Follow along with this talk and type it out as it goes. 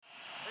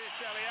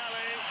Dele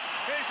Alli.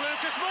 Here's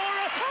Lucas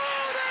Moura.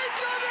 Oh, they've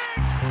done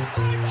it! I cannot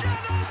believe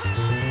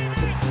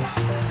it!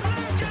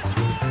 Lucas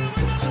Moura with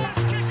the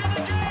last kick of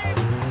the game.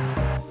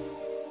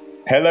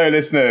 Hello,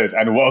 listeners,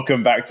 and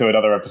welcome back to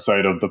another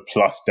episode of the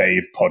Plus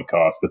Dave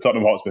podcast, the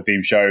Tottenham Hotspur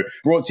theme show,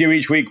 brought to you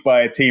each week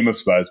by a team of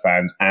Spurs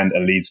fans and a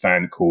Leeds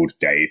fan called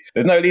Dave.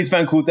 There's no Leeds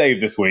fan called Dave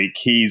this week.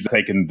 He's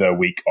taken the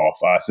week off.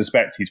 I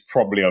suspect he's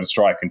probably on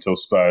strike until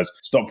Spurs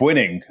stop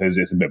winning because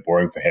it's a bit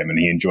boring for him and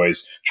he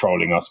enjoys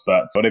trolling us.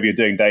 But whatever you're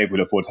doing, Dave, we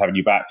look forward to having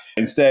you back.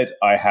 Instead,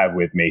 I have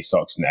with me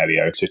Socs and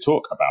Elio to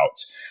talk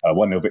about a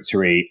 1-0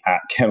 victory at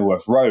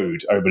Kenilworth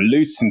Road over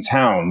Luton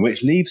Town,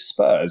 which leaves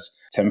Spurs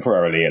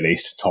temporarily, at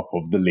least, top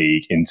of the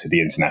league into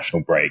the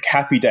international break.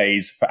 Happy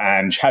days for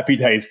Ange, happy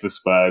days for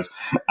Spurs,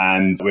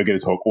 and we're going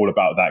to talk all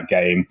about that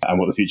game and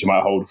what the future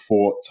might hold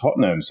for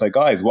Tottenham. So,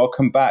 guys,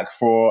 welcome back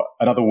for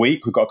another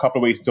week. We've got a couple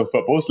of weeks until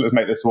football, so let's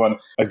make this one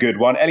a good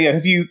one. Elio,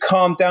 have you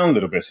calmed down a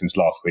little bit since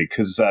last week?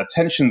 Because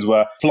tensions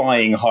were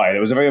flying high. It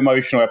was a very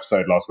emotional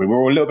episode last week. We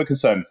were all a little bit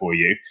concerned for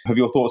you. Have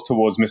your thoughts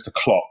towards Mr.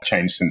 Klopp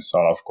changed since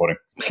our last recording?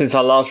 Since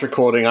our last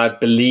recording, I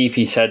believe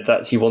he said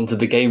that he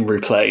wanted the game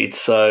replayed.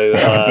 So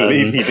I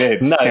believe he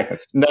did. No,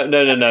 yes. No.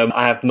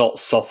 I have not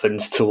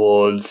softened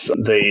towards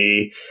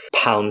the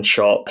pound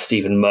shop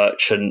Stephen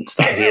Merchant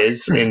that he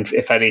is.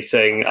 If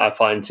anything, I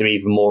find him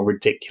even more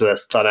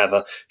ridiculous than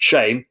ever.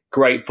 Shame,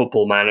 great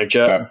football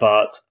manager,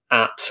 but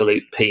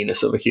absolute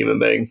penis of a human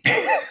being.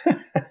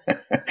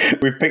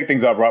 We've picked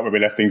things up right where we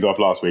left things off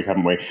last week,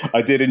 haven't we?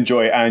 I did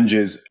enjoy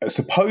Ange's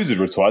supposed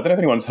retort. I don't know if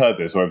anyone's heard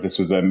this or if this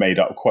was a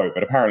made-up quote,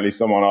 but apparently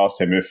someone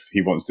asked him if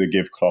he wants to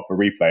give Klopp a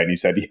replay, and he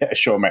said, yeah,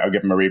 sure, mate, I'll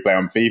give him a replay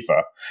on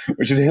FIFA,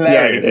 which is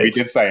hilarious if he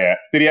did say it.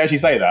 Did he actually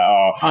say that?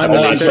 Oh, I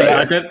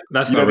don't.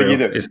 That's not real.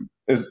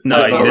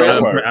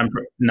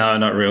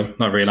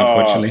 Not real,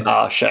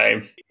 unfortunately.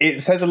 Shame. It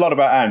says a lot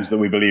about Ange that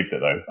we believed it,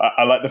 though.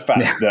 I like the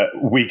fact that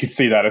we could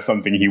see that as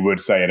something he would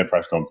say in a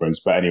press conference.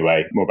 But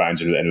anyway, more about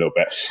Ange in a little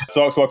bit.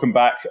 Sox, welcome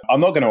back.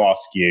 I'm not going to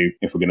ask you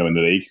if we're going to win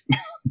the league.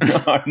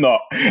 I'm not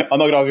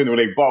going to ask you in the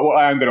league. But what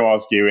I am going to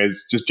ask you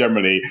is just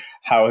generally,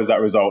 how has that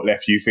result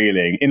left you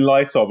feeling? In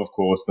light of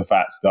course, the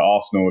fact that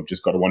Arsenal have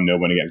just got a 1-0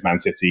 win against Man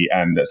City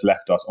and that's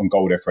left us on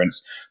goal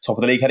difference, top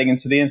of the league heading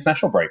into the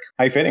international break.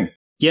 How are you feeling?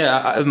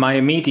 Yeah, my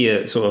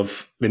immediate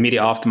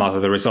aftermath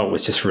of the result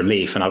was just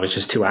relief, and I was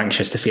just too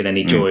anxious to feel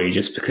any joy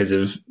just because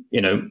of,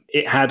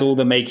 it had all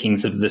the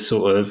makings of the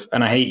sort of,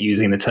 and I hate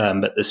using the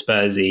term, but the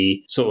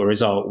Spursy sort of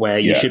result where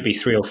you should be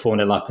 3 or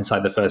 4-0 up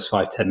inside the first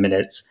 5-10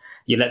 minutes.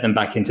 You let them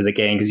back into the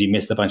game because you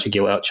missed a bunch of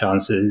gilt-out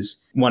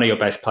chances. One of your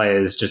best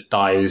players just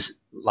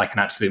dives like an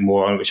absolute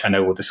moron, which I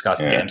know we'll discuss,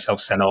 to get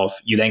himself sent off.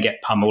 You then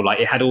get pummeled.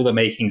 Like, it had all the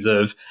makings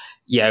of,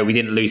 we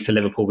didn't lose to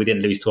Liverpool, we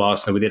didn't lose to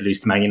Arsenal, we didn't lose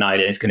to Man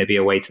United, it's going to be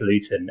away to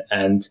Luton.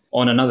 And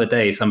on another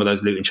day, some of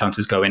those Luton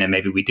chances go in and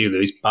maybe we do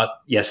lose, but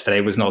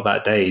yesterday was not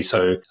that day.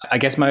 So I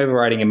guess my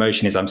overriding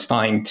emotion is I'm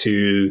starting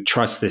to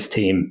trust this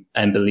team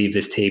and believe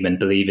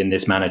in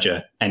this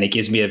manager. And it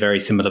gives me a very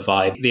similar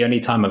vibe. The only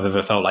time I've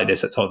ever felt like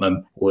this at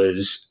Tottenham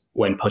was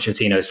when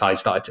Pochettino's side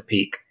started to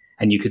peak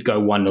and you could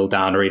go 1-0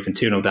 down or even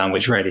 2-0 down,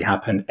 which rarely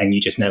happened, and you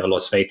just never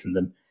lost faith in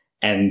them.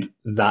 And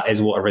that is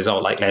what a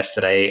result like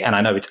yesterday, and I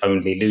know it's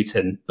only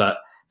Luton, but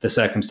the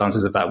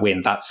circumstances of that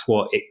win, that's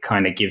what it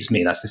kind of gives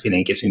me. That's the feeling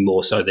it gives me,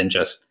 more so than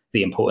just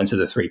the importance of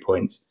the 3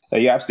 points.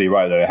 You're absolutely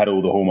right, though. It had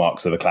all the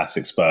hallmarks of a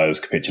classic Spurs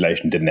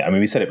capitulation, didn't it? I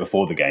mean, we said it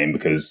before the game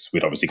because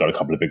we'd obviously got a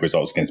couple of big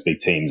results against big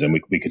teams and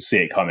we could see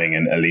it coming,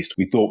 and at least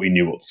we thought we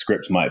knew what the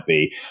script might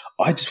be.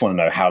 I just want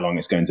to know how long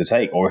it's going to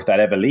take, or if that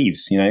ever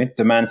leaves.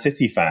 The Man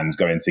City fans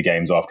go into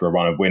games after a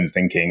run of wins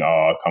thinking,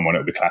 oh, come on,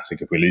 it'll be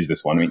classic if we lose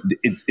this one. I mean,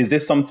 is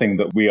this something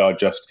that we are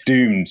just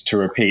doomed to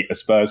repeat as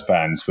Spurs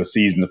fans for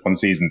seasons upon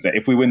seasons?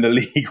 If we win the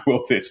league,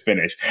 will this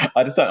finish?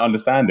 I just don't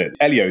understand it.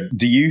 Elio,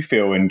 do you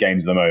feel in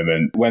games at the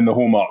moment, when the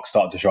hallmarks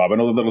start to show up and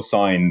all the little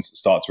signs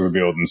start to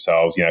reveal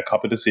themselves, a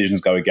couple of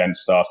decisions go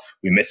against us,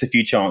 we miss a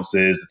few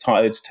chances, the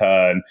tides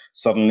turn,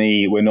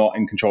 suddenly we're not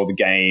in control of the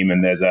game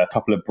and there's a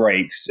couple of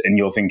breaks and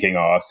you're thinking,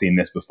 oh, I've seen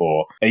this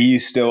before. Are you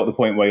still at the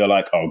point where you're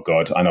like, oh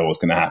God, I know what's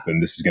going to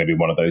happen, this is going to be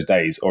one of those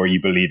days? Or are you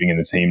believing in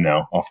the team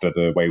now after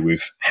the way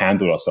we've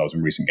handled ourselves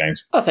in recent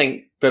games? I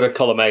think bit of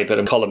column A, bit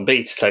of column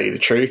B, to tell you the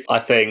truth. I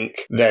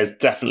think there's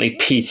definitely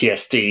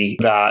PTSD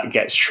that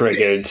gets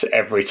triggered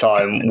every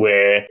time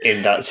we're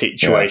in that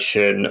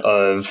situation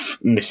of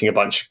missing a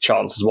bunch of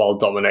chances while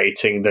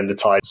dominating, then the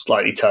tide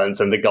slightly turns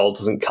and the goal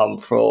doesn't come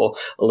for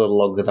a little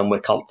longer than we're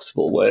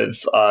comfortable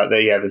with.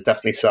 There's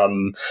definitely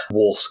some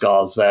war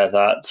scars there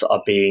that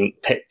are being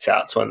picked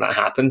at when that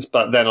happens.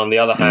 But then on the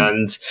other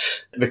hand,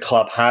 the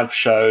club have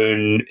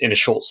shown in a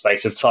short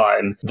space of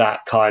time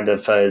that kind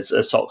of, as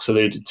Socs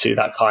alluded to,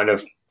 that kind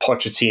of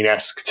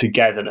Pochettino-esque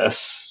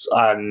togetherness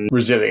and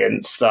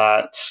resilience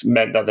that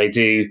meant that they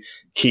do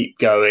keep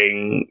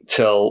going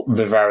till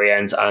the very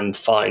end and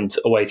find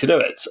a way to do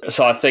it.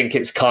 So I think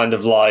it's kind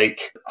of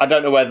like, I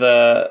don't know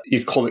whether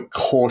you'd call it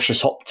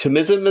cautious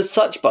optimism as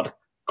such, but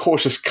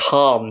cautious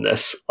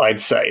calmness, I'd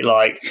say.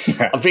 Like,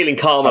 I'm feeling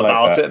calm like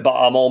about that. it, but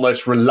I'm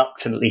almost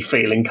reluctantly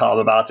feeling calm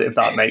about it, if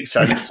that makes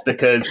sense,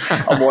 because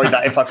I'm worried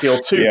that if I feel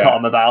too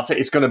calm about it,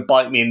 it's going to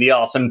bite me in the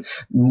arse, and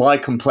my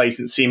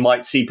complacency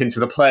might seep into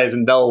the players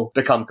and they'll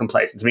become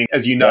complacent. I mean,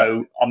 as you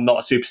know, I'm not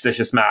a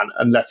superstitious man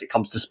unless it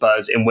comes to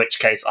Spurs, in which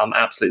case I'm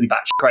absolutely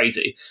batshit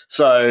crazy.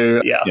 So,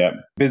 yeah.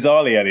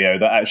 Bizarrely, Elio,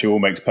 that actually all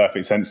makes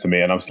perfect sense to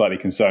me, and I'm slightly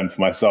concerned for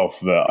myself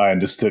that I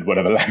understood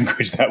whatever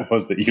language that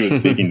was that you were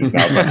speaking just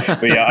now.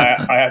 But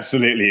yeah, I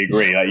absolutely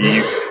agree. Like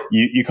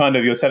you kind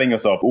of, you're telling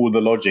yourself all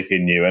the logic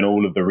in you and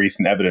all of the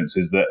recent evidence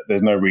is that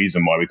there's no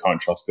reason why we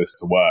can't trust this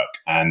to work.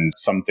 And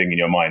something in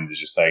your mind is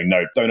just saying,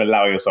 no, don't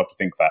allow yourself to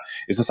think that.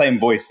 It's the same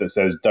voice that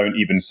says, don't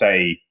even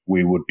say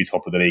we would be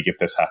top of the league if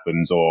this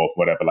happens or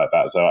whatever like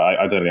that. So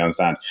I totally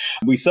understand.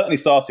 We certainly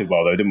started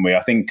well though, didn't we?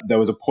 I think there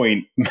was a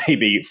point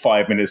maybe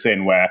 5 minutes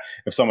in where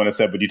if someone had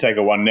said, would you take a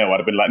 1-0? I'd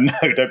have been like,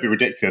 no, don't be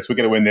ridiculous. We're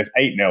going to win this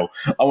 8-0.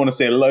 I want to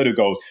see a load of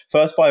goals.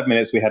 First 5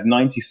 minutes, we had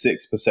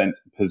 96%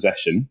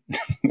 possession,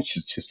 which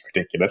is just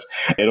ridiculous.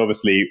 It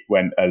obviously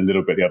went a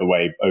little bit the other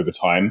way over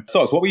time.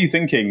 So what were you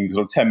thinking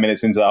sort of 10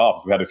 minutes into the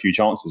half? We had a few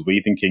chances. Were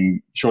you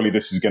thinking, surely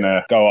this is going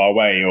to go our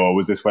way? Or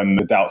was this when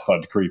the doubt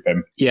started to creep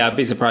in? Yeah, I'd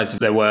be surprised if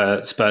there were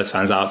Spurs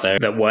fans out there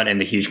that weren't in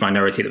the huge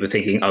minority that were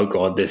thinking, oh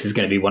God, this is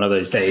going to be one of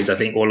those days. I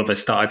think all of us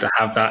started to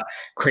have that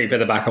creep at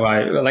the back of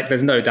my, like,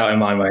 there's no doubt in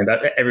my mind that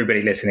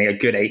everybody listening, a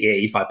good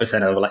 85%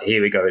 of them were like,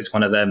 here we go, it's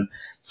one of them.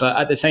 But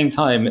at the same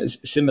time,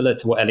 it's similar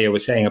to what Elio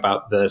was saying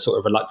about the sort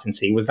of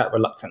reluctancy, was that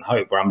reluctant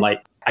hope where I'm like,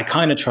 I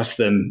kind of trust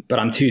them, but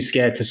I'm too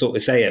scared to sort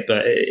of say it.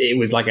 But it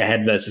was like a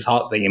head versus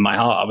heart thing in my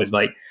heart. I was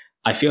like,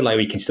 I feel like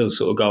we can still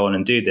sort of go on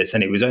and do this.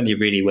 And it was only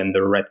really when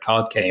the red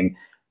card came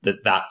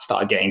that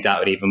started getting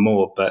doubted even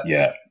more. But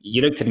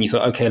you looked at it and you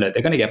thought, okay, look,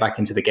 they're going to get back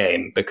into the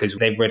game because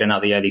they've ridden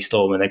out the early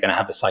storm and they're going to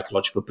have a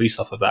psychological boost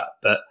off of that.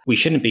 But we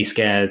shouldn't be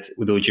scared,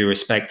 with all due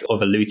respect,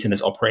 of a Luton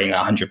that's operating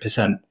at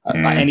 100%.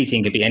 Any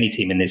team could be any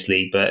team in this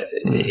league, but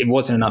it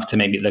wasn't enough to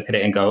maybe look at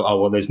it and go,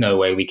 oh, well, there's no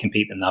way we can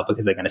beat them now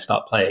because they're going to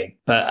start playing.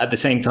 But at the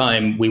same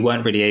time, we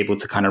weren't really able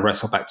to kind of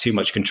wrestle back too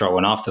much control.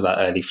 And after that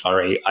early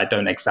flurry, I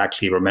don't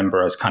exactly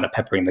remember us kind of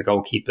peppering the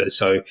goalkeeper.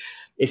 So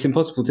it's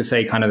impossible to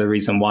say kind of the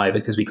reason why,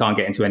 because we can't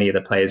get into any of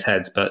the players'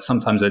 heads. But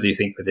sometimes I do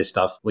think with this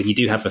stuff, when you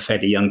do have a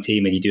fairly young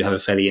team and you do have a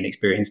fairly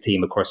inexperienced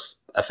team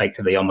across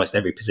effectively almost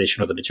every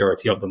position or the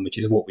majority of them, which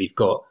is what we've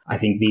got, I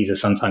think these are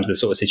sometimes the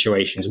sort of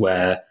situations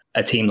where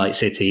a team like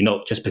City,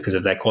 not just because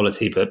of their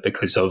quality, but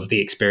because of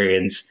the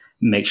experience,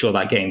 make sure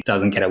that game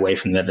doesn't get away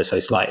from them ever so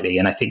slightly.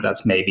 And I think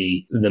that's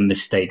maybe the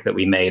mistake that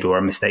we made, or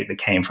a mistake that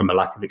came from a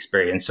lack of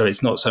experience. So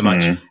it's not so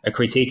much a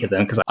critique of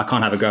them, because I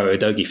can't have a go at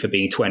Udogie for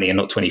being 20 and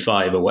not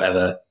 25 or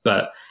whatever.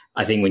 But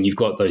I think when you've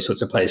got those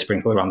sorts of players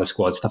sprinkled around the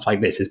squad, stuff like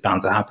this is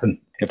bound to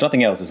happen. If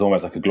nothing else, it's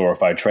almost like a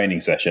glorified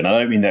training session. I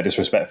don't mean that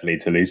disrespectfully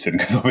to Luton,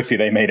 because obviously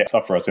they made it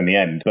tough for us in the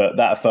end. But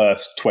that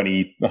first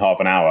 20,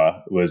 half an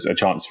hour was a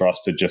chance for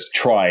us to just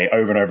try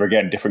over and over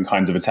again different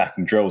kinds of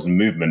attacking drills and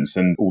movements.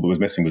 And all that was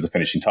missing was the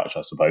finishing touch,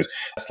 I suppose.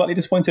 Slightly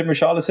disappointed in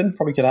Richarlison.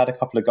 Probably could have had a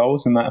couple of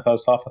goals in that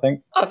first half, I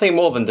think. I think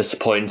more than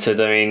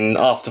disappointed. I mean,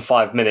 after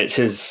 5 minutes,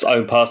 his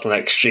own personal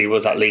XG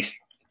was at least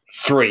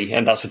 3,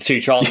 and that's with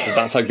 2 chances.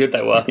 That's how good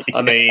they were.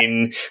 I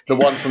mean, the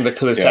one from the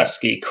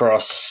Kulusevski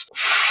cross,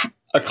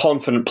 a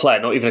confident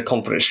player, not even a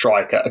confident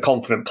striker, a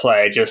confident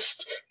player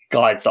just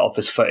guides that off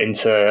his foot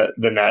into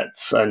the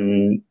nets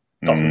and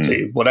doesn't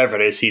do whatever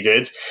it is he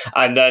did.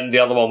 And then the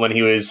other one when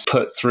he was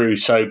put through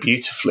so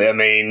beautifully, I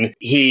mean,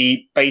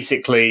 he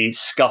basically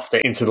scuffed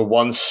it into the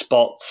one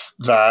spot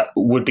that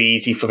would be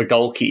easy for the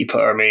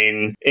goalkeeper. I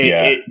mean,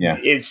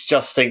 it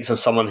just stinks of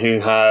someone who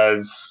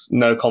has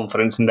no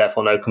confidence and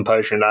therefore no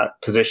composure in that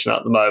position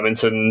at the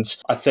moment. And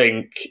I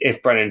think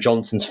if Brennan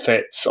Johnson's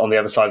fit on the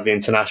other side of the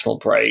international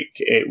break,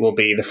 it will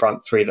be the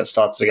front three that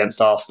started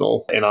against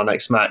Arsenal in our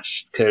next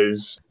match,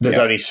 because there's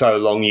only so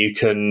long you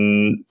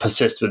can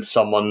persist with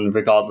someone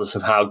regardless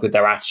of how good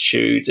their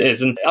attitude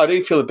is. And I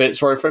do feel a bit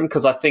sorry for him,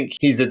 because I think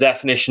he's the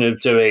definition of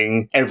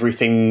doing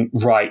everything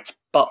right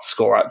but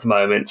score at the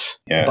moment.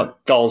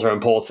 But goals are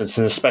important,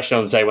 and especially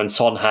on the day when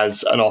Son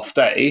has an off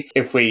day.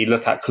 If we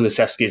look at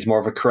Kulusevski as more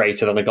of a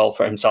creator than a goal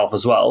for himself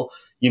as well,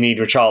 you need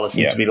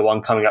Richarlison to be the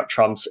one coming up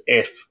trumps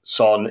if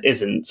Son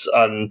isn't.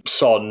 And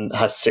Son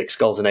has 6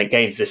 goals in 8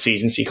 games this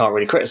season, so you can't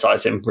really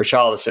criticise him.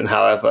 Richarlison,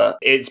 however,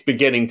 it's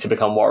beginning to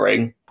become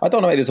worrying. I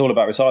don't want to make this all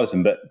about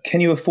Richarlison, but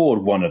can you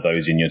afford one of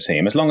those in your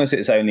team? As long as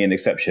it's only an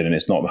exception and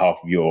it's not half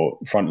of your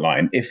front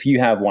line, if you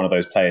have one of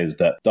those players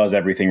that does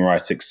everything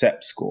right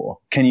except score,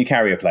 can you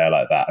carry a player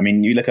like that? I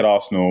mean, you look at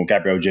Arsenal,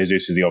 Gabriel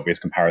Jesus is the obvious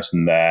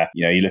comparison there.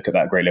 You know, you look at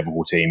that great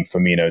Liverpool team,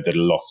 Firmino did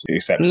a lot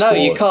except score. No,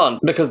 you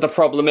can't, because the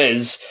problem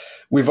is,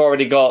 we've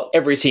already got,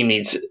 every team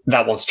needs,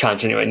 that wants to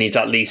challenge anyway, needs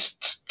at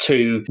least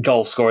two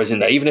goal scorers in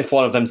there, even if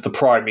one of them's the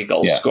primary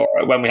goal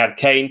scorer. When we had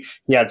Kane,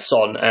 he had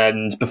Son,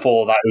 and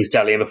before that it was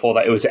Dele, and before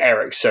that it was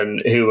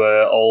Eriksen, who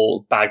were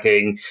all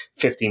bagging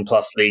 15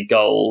 plus league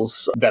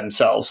goals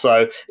themselves.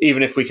 So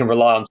even if we can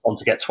rely on Son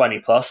to get 20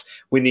 plus,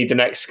 we need the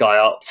next guy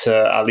up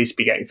to at least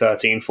be getting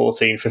 13,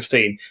 14,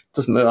 15.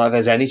 Doesn't look like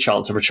there's any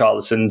chance of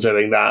Richarlison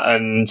doing that.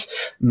 And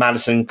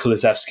Maddison and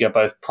Kulusevski are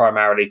both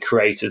primarily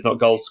creators, not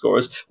goal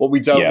scorers. What we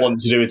don't want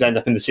to do is end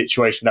up in the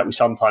situation that we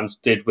sometimes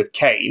did with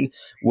Kane,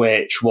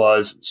 which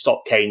was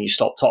stop Kane, you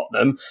stop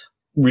Tottenham.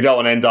 We don't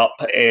want to end up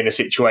in a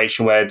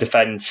situation where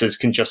defences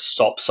can just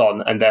stop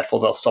Son and therefore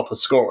they'll stop us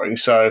scoring.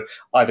 So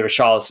either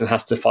Richarlison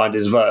has to find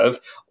his verve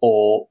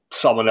or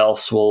someone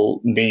else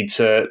will need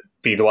to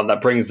be the one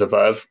that brings the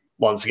verve.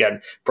 Once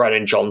again,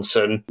 Brennan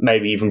Johnson,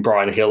 maybe even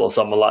Brian Hill or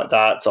someone like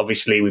that.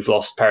 Obviously, we've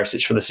lost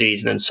Perisic for the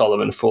season and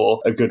Solomon for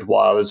a good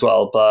while as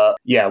well. But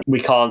yeah, we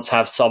can't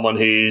have someone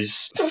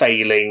who's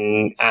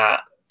failing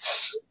at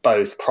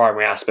both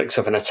primary aspects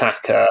of an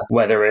attacker,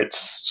 whether it's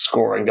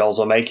scoring goals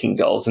or making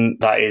goals. And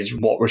that is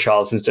what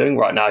Richarlison's doing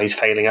right now. He's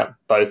failing at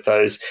both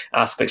those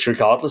aspects,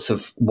 regardless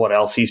of what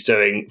else he's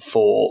doing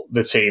for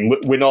the team.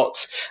 We're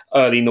not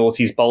early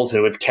noughties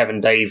Bolton with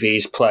Kevin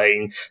Davies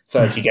playing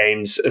 30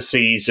 games a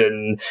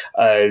season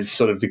as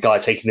sort of the guy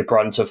taking the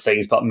brunt of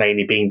things, but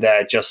mainly being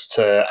there just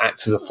to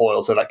act as a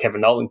foil so that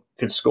Kevin Nolan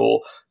could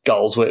score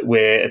goals.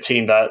 We're a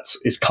team that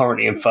is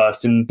currently in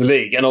first in the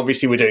league. And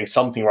obviously we're doing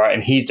something right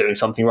and he's doing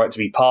something right to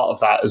be part of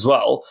that as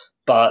well.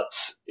 But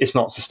it's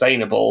not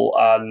sustainable.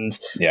 And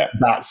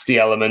that's the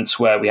element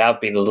where we have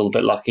been a little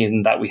bit lucky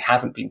in that we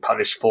haven't been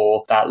punished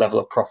for that level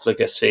of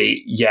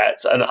profligacy yet.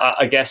 And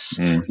I guess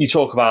you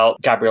talk about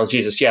Gabriel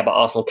Jesus, but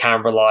Arsenal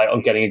can rely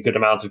on getting a good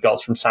amount of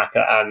goals from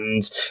Saka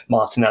and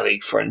Martinelli,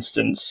 for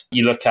instance.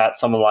 You look at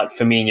someone like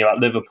Firmino at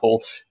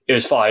Liverpool, it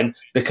was fine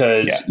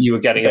because you were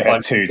getting a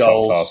bunch of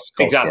goals.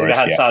 Exactly. They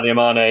had Sadio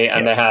Mane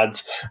and they had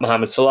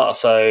Mohamed Salah.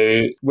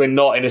 So we're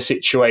not in a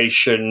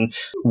situation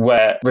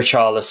where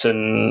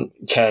Richarlison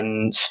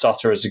can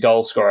stutter as a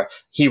goal scorer.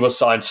 He was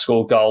signed to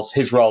score goals.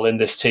 His role in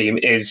this team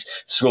is to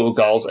score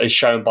goals, as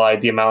shown by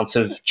the amount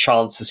of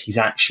chances he's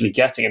actually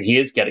getting. And he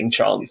is getting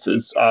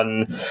chances.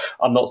 And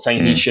I'm not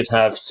saying he should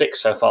have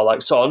 6 so far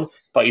like Son,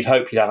 but you'd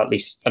hope he'd have at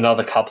least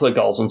another couple of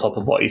goals on top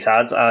of what he's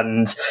had.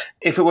 And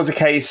if it was a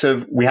case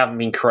of we haven't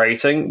been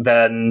creating,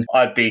 then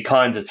I'd be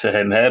kinder to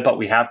him here, but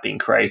we have been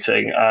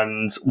creating.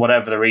 And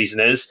whatever the reason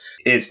is,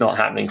 it's not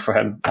happening for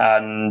him.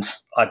 And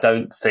I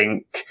don't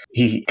think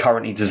he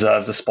currently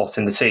deserves a spot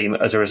in the team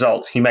as a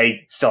result. He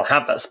may still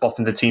have that spot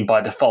in the team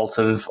by default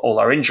of all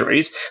our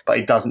injuries, but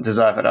he doesn't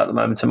deserve it at the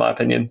moment, in my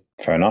opinion.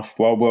 Fair enough.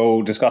 Well,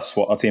 we'll discuss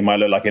what our team might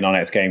look like in our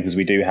next game, because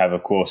we do have,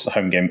 of course, a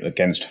home game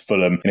against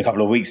Fulham in a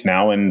couple of weeks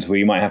now, and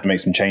we might have to make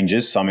some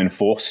changes, some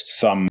enforced,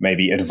 some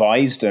maybe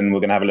advised, and we're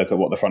going to have a look at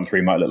what the front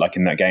three might look like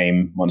in that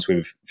game once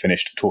we've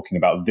finished talking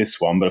about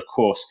this one. But of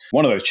course,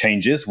 one of those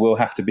changes will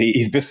have to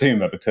be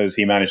Bissouma, because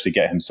he managed to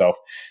get himself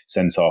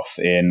sent off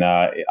in...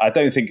 I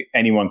don't think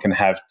anyone can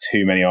have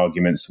too many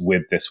arguments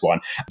with this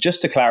one.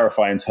 Just to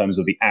clarify in terms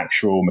of the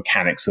actual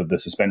mechanics of the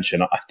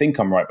suspension, I think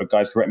I'm right, but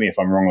guys, correct me if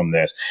I'm wrong on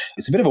this.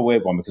 It's a bit of a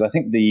weird one, because I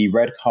think the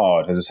red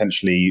card has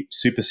essentially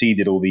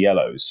superseded all the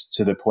yellows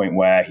to the point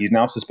where he's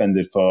now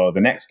suspended for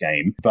the next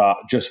game, but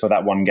just for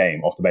that one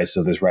game off the basis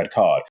of this red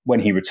card.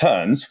 When he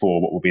returns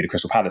for what will be the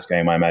Crystal Palace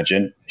game, I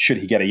imagine, should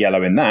he get a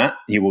yellow in that,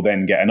 he will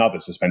then get another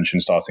suspension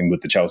starting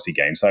with the Chelsea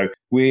game. So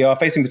we are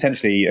facing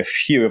potentially a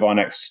few of our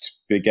next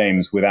big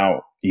games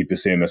without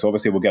Bissouma. So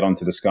obviously we'll get on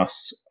to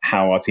discuss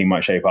how our team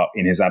might shape up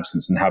in his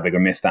absence and how big a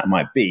miss that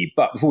might be.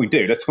 But before we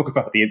do, let's talk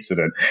about the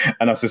incident.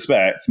 And I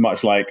suspect,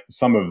 much like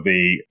some of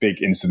the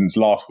big incidents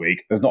last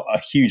week, there's not a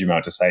huge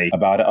amount to say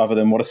about it other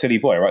than what a silly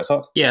boy, right,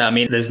 Sock? Yeah, I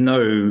mean, there's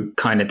no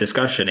kind of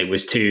discussion. It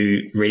was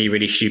 2 really,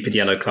 really stupid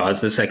yellow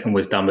cards. The second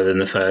was dumber than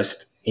the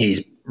first.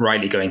 He's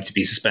rightly going to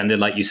be suspended.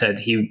 Like you said,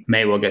 he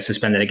may well get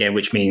suspended again,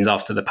 which means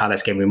after the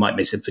Palace game, we might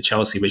miss him for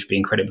Chelsea, which would be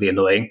incredibly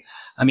annoying.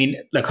 I mean,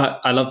 look,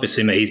 I love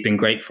Bissouma. He's been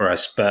great for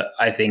us, but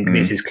I think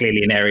this is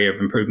clearly an area of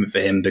improvement for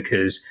him,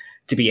 because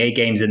to be 8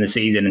 games in the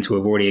season and to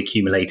have already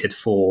accumulated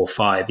 4 or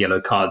 5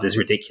 yellow cards is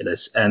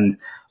ridiculous. And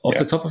off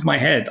the top of my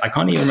head, I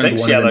can't even remember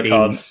 6 one yellow of them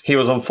cards. He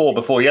was on 4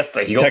 before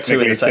yesterday. He got 2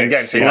 in the same game,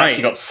 so he's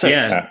actually got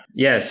 6.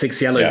 Yeah,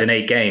 6 yellows in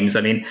 8 games.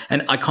 I mean,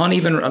 and I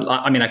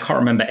can't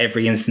remember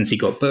every instance he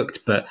got booked,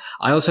 but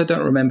I also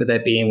don't remember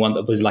there being one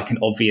that was like an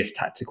obvious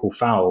tactical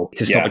foul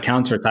to stop a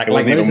counter-attack.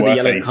 Like those are the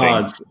yellow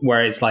cards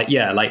where it's like,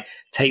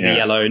 take the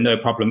yellow, no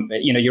problem.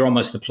 You know, you're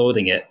almost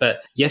applauding it.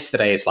 But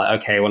yesterday it's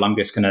like, okay, well, I'm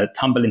just going to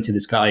tumble into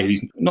this guy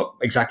who's not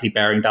exactly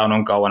bearing down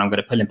on goal, and I'm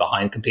going to pull him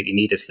behind completely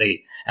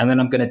needlessly. And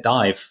then I'm going to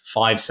dive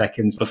 5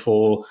 seconds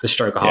before the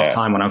stroke of half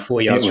time when I'm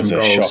 4 yards from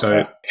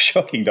goal.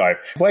 Shocking dive.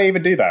 Why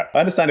even do that? I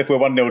understand if we're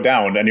 1-0 2-0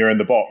 down and you're in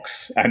the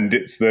box and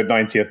it's the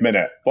 90th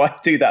minute. Why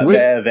do that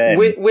then?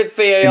 With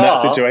VAR, in that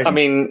situation? I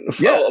mean,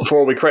 for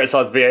all we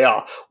criticise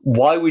VAR,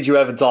 why would you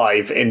ever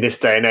dive in this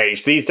day and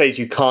age? These days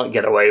you can't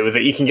get away with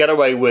it. You can get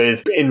away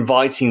with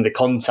inviting the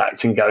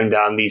contact and going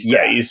down these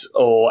days,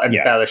 or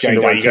embellishing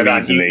the way you go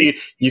down.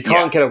 You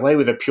can't get away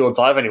with a pure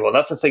dive anymore.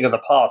 That's a thing of the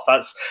past.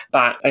 That's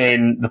back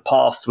in the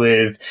past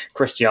with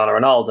Cristiano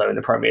Ronaldo in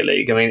the Premier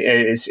League. I mean,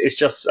 it's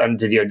just, and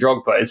Didier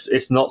Drogba.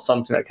 It's not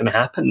something that can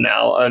happen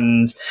now.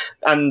 And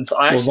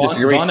I actually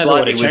disagree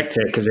slightly with... checked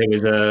it because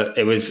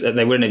it was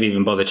they wouldn't have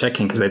even bothered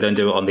checking because they don't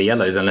do it on the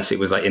yellows unless it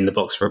was like in the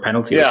box for a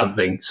penalty or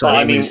something. So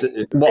but,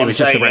 it was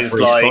just the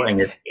referee spotting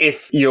it.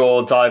 If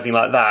you're diving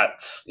like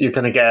that, you're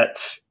going to get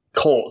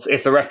caught.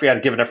 If the referee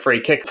had given a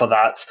free kick for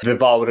that, the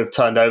VAR would have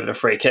turned over the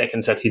free kick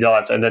and said he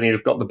dived, and then he'd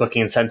have got the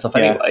booking and sent off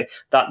anyway.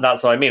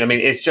 That's what I mean. I mean,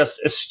 it's just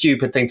a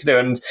stupid thing to do.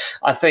 And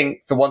I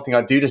think the one thing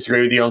I do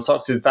disagree with you on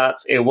Socs is that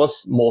it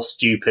was more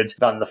stupid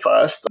than the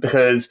first,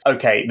 because,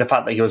 okay, the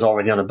fact that he was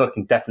already on a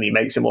booking definitely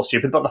makes it more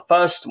stupid. But the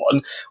first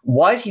one,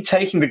 why is he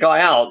taking the guy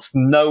out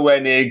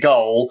nowhere near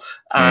goal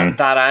at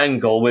that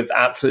angle with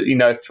absolutely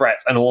no threat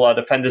and all our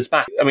defenders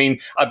back? I mean,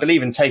 I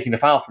believe in taking the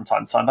foul from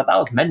time to time, but that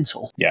was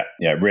mental. Yeah,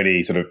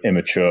 really sort of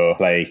immature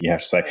play, you have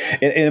to say.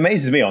 It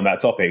amazes me on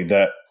that topic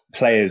that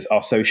players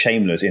are so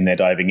shameless in their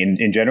diving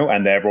in general,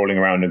 and they're rolling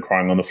around and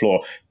crying on the floor,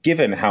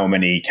 given how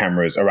many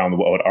cameras around the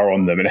world are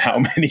on them and how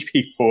many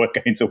people are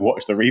going to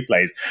watch the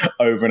replays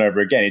over and over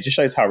again. It just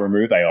shows how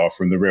removed they are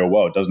from the real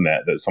world, doesn't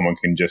it? That someone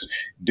can just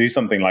do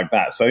something like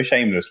that so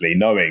shamelessly,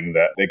 knowing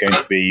that they're going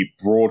to be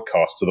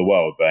broadcast to the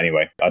world. But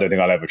anyway, I don't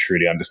think I'll ever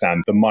truly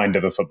understand the mind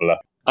of a footballer.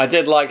 I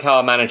did like how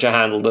our manager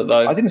handled it,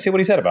 though. I didn't see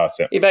what he said about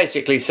it. He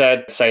basically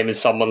said, same as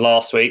someone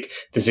last week,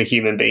 there's a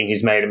human being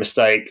who's made a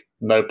mistake.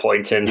 No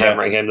point in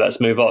hammering him.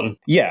 Let's move on.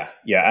 Yeah.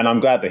 And I'm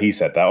glad that he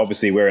said that.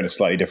 Obviously, we're in a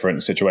slightly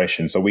different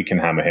situation, so we can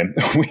hammer him.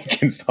 We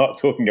can start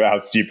talking about how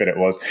stupid it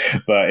was,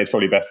 but it's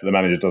probably best that the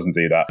manager doesn't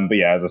do that. But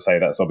yeah, as I say,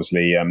 that's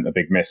obviously a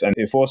big miss. And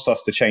it forced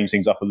us to change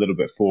things up a little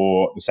bit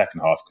for the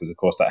second half, because, of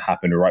course, that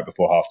happened right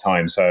before half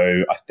time.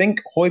 So I think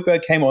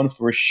Højbjerg came on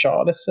for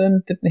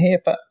Richarlison, didn't hear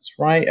if that's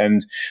right.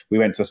 And we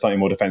went to a slightly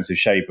more defensive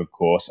shape, of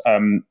course.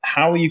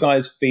 How are you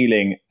guys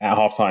feeling at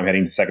half time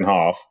heading to the second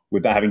half?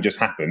 With that having just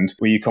happened,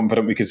 were you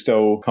confident we could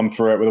still come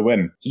through it with a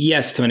win?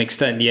 Yes, to an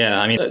extent, yeah.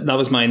 I mean, that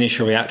was my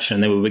initial reaction.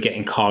 Then we were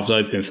getting carved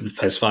open for the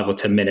first 5 or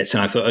 10 minutes.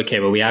 And I thought,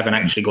 okay, well, we haven't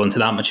actually gone to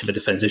that much of a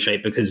defensive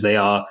shape because they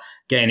are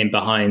getting in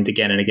behind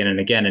again and again and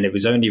again. And it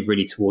was only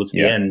really towards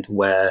the end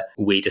where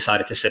we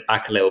decided to sit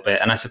back a little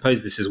bit. And I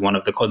suppose this is one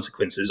of the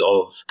consequences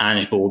of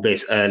Ange Ball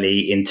this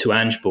early into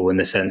Ange Ball, in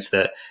the sense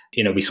that,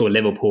 you know, we saw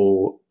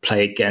Liverpool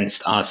play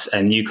against us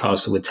and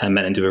Newcastle with 10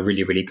 men and do a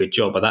really, really good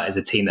job. But that is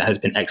a team that has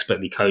been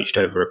expertly coached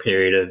over a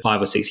period of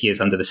 5 or 6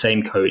 years under the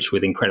same coach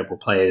with incredible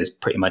players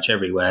pretty much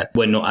everywhere.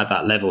 We're not at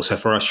that level. So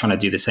for us trying to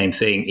do the same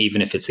thing,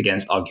 even if it's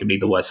against arguably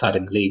the worst side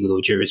in the league, with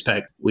all due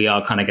respect, we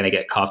are kind of going to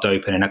get carved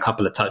open in a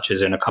couple of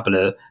touches and a couple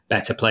of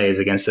better players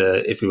against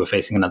if we were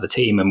facing another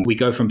team. And we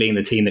go from being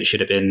the team that should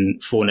have been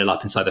 4-0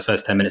 up inside the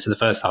first 10 minutes of the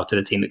first half to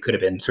the team that could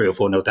have been 3 or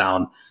 4-0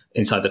 down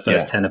inside the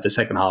first 10 of the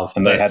second half.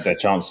 And they had their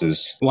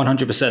chances.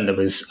 100%. There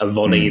was a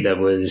volley. There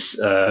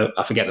was,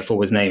 I forget the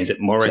forward's name. Is it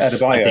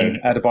Morris?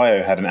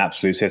 Adebayo had an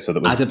absolute sitter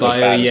that was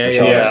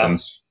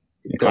Adebayo,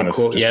 It kind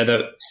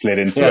of slid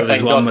into it.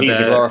 Thank God he's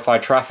a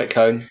glorified traffic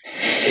cone.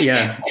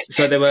 Yeah.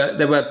 So there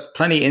were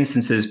plenty of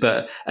instances,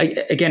 but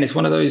again, it's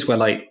one of those where,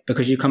 like,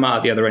 because you come out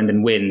at the other end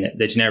and win,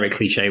 the generic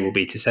cliche will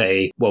be to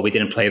say, well, we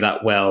didn't play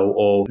that well,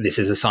 or this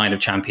is a sign of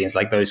champions,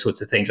 like those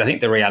sorts of things. I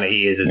think the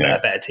reality is that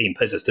a better team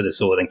puts us to the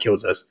sword and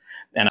kills us.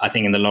 And I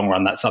think in the long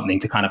run, that's something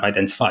to kind of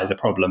identify as a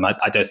problem.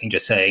 I don't think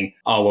just saying,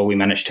 oh, well, we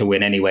managed to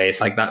win anyway.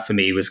 It's like that for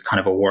me was kind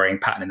of a worrying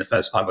pattern in the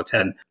first 5 or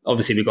 10.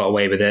 Obviously, we got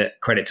away with it.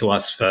 Credit to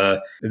us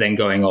for then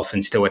going off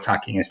and still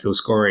attacking and still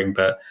scoring.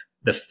 But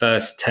the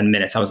first 10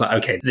 minutes, I was like,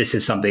 okay, this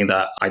is something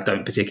that I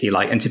don't particularly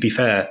like. And to be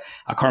fair,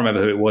 I can't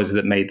remember who it was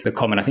that made the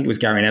comment. I think it was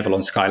Gary Neville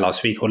on Sky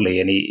last week, oddly.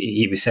 And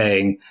he was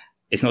saying,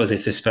 it's not as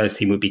if the Spurs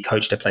team would be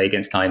coached to play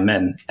against 9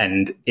 men.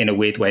 And in a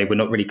weird way, we're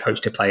not really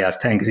coached to play as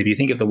 10. Because if you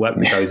think of the work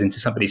that goes into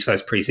somebody's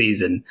first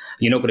preseason,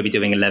 you're not going to be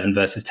doing 11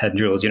 versus 10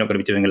 drills. You're not going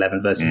to be doing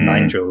 11 versus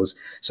 9 drills.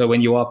 So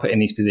when you are put in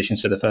these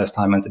positions for the first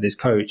time under this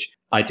coach,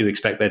 I do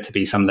expect there to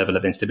be some level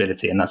of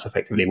instability. And that's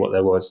effectively what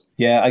there was.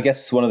 Yeah, I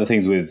guess one of the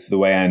things with the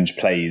way Ange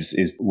plays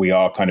is we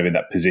are kind of in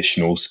that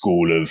positional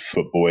school of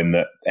football, in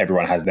that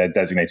everyone has their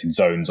designated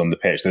zones on the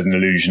pitch. There's an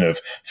illusion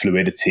of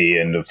fluidity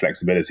and of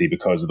flexibility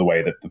because of the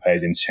way that the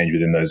players interchange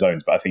within those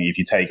zones. But I think if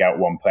you take out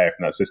one player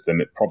from that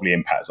system, it probably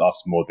impacts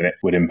us more than it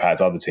would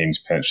impact other teams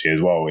potentially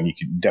as well. And you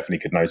definitely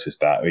could notice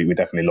that. We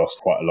definitely lost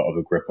quite a lot of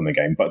a grip on the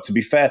game. But to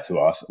be fair to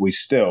us, we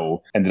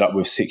still ended up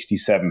with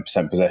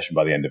 67% possession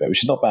by the end of it,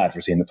 which is not bad for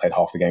a team that played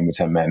half the game with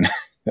 10 men.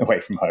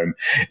 away from home,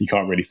 you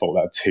can't really fault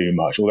that too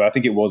much. Although I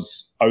think it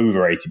was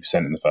over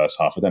 80% in the first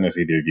half. I don't know if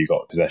either of you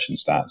got possession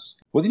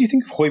stats. What did you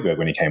think of Højbjerg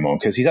when he came on?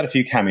 Because he's had a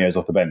few cameos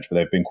off the bench, but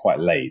they've been quite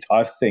late.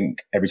 I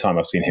think every time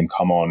I've seen him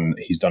come on,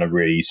 he's done a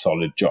really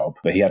solid job,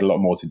 but he had a lot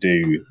more to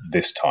do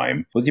this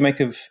time. What did you make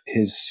of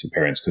his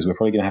appearance? Because we're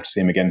probably going to have to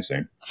see him again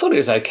soon. I thought it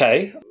was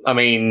okay. I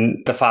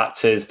mean, the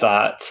fact is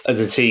that as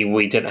a team,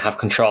 we didn't have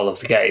control of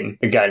the game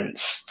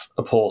against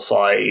a poor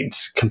side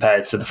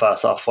compared to the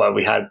first half where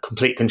we had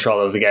complete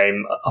control of the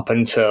game up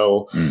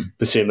until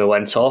Bissouma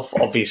went off.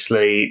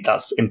 Obviously,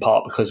 that's in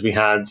part because we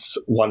had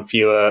one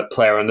fewer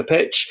player on the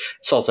pitch.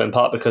 It's also in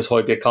part because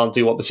Højbjerg can't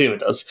do what Bissouma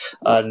does,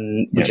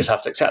 and we just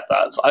have to accept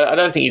that. I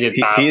don't think he did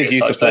badly. He is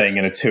used to playing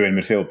in a 2 in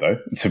midfield, though,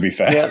 to be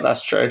fair. Yeah,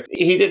 that's true.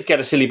 He did get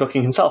a silly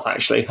booking himself,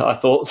 actually, I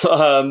thought.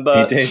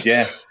 But he did,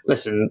 yeah.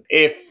 Listen,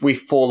 if we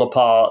fall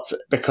apart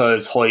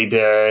because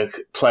Højbjerg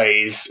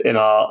plays in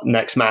our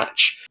next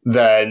match,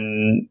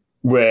 then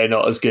we're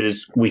not as good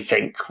as we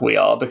think we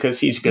are, because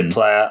he's a good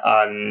player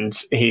and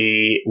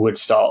he would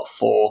start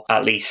for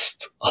at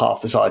least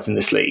half the sides in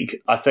this league.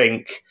 I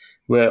think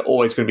we're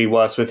always going to be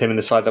worse with him in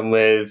the side than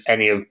with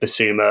any of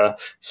Bissouma,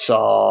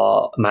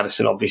 Sarr,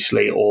 Maddison,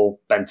 obviously, or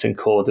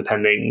Bentancur,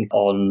 depending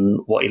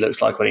on what he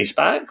looks like when he's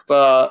back.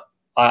 But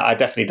I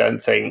definitely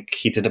don't think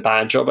he did a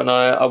bad job, and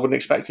I wouldn't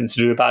expect him to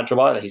do a bad job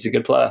either. He's a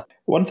good player.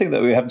 One thing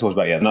that we haven't talked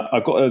about yet, and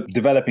I've got a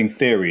developing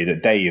theory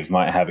that Dave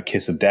might have a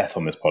kiss of death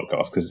on this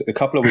podcast, because a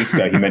couple of weeks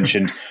ago he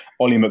mentioned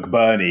Ollie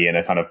McBurney in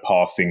a kind of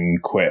passing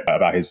quip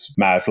about his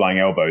mad flying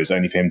elbows,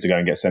 only for him to go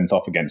and get sent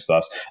off against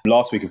us.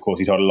 Last week, of course,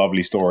 he told a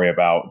lovely story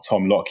about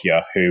Tom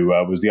Lockyer, who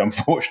was the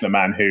unfortunate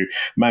man who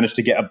managed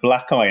to get a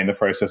black eye in the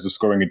process of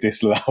scoring a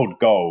disallowed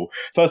goal.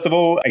 First of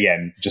all,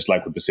 again, just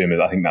like with Bissouma,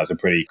 I think that's a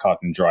pretty cut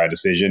and dry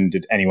decision.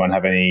 Did anyone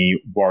have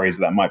any worries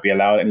that might be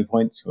allowed at any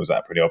point? Or was that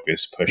a pretty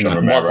obvious push on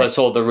Romero? Once I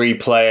saw the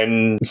replay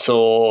and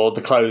saw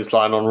the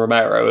clothesline on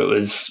Romero, it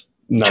was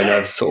no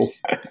nerves at all.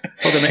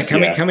 Hold on a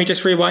minute. Can we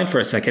just rewind for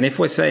a second? If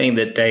we're saying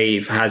that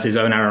Dave has his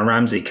own Aaron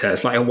Ramsey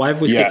curse, like, why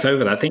have we skipped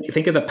over that?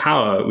 Think of the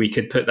power we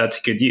could put that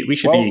to good use. We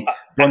should be.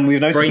 When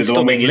we've noticed it, the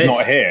one week he's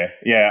not here.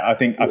 Yeah, I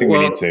think we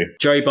need to.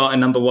 Joey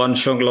Barton number 1,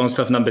 Sean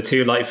Longstaff number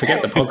 2. Like,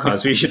 forget the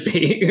podcast.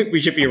 we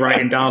should be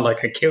writing down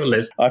like a kill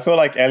list. I feel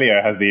like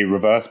Elio has the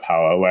reverse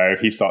power, where if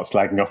he starts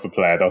slagging off a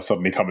player, they'll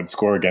suddenly come and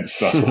score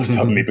against us, or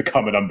suddenly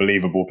become an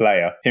unbelievable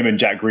player. Him and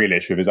Jack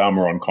Grealish with his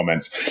Almiron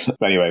comments.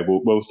 But anyway,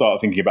 we'll start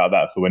thinking about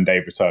that for when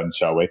Dave returns,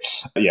 shall we?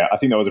 Yeah, I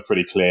think that was a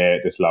pretty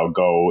clear disallowed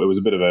goal. It was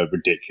a bit of a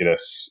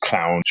ridiculous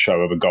clown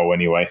show of a goal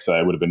anyway, so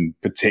it would have been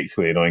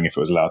particularly annoying if it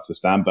was allowed to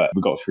stand, but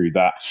we got through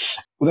that.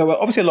 Well, there were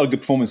obviously a lot of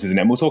good performances in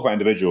it, and we'll talk about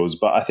individuals,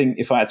 but I think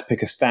if I had to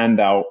pick a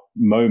standout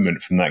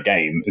moment from that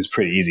game, it's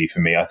pretty easy for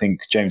me. I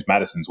think James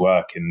Maddison's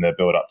work in the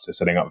build-up to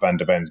setting up Van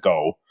de Ven's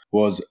goal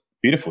was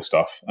beautiful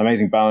stuff.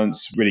 Amazing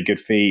balance, really good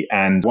feet,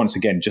 and once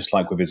again, just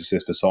like with his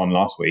assist for Son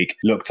last week,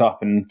 looked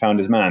up and found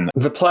his man.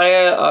 The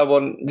player I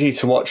want you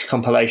to watch a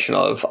compilation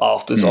of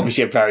afterwards,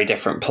 obviously a very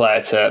different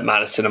player to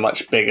Maddison, a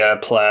much bigger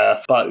player,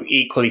 but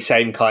equally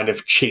same kind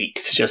of cheek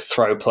to just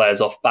throw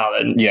players off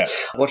balance. Yeah.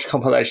 Watch a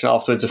compilation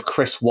afterwards of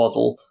Chris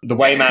Waddle. The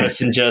way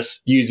Maddison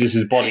just uses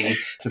his body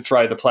to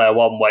throw the player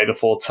one way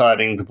before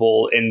turning the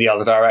ball in the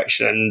other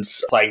direction and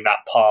playing that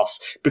pass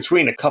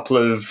between a couple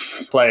of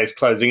players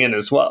closing in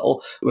as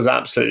well was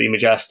absolutely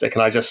majestic,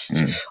 and I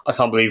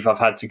can't believe I've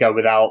had to go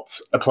without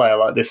a player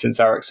like this since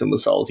Eriksen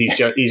was sold. He's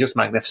just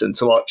magnificent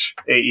to watch.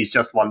 He's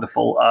just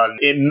wonderful.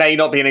 It may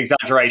not be an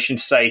exaggeration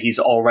to say he's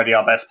already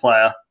our best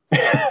player.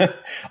 I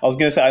was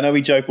going to say, I know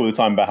we joke all the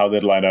time about how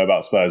little I know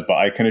about Spurs, but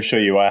I can assure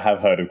you I have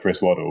heard of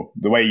Chris Waddle.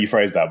 The way you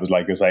phrased that was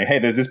like you're saying, hey,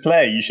 there's this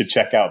player you should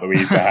check out that we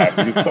used to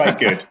have. He's quite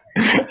good.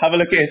 Have a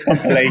look at his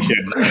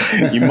compilation.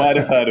 You might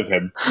have heard of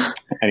him.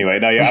 Anyway,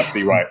 no, you're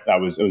absolutely right.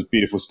 It was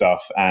beautiful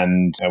stuff.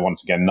 And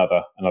once again,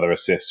 another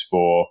assist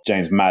for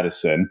James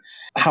Maddison.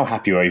 How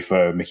happy were you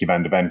for Micky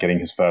van de Ven getting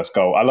his first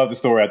goal? I love the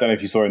story. I don't know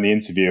if you saw in the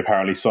interview.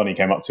 Apparently, Sonny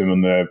came up to him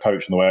on the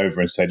coach on the way over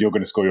and said, "You're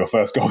going to score your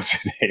first goal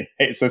today,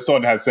 mate." So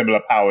Son has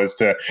similar powers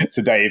to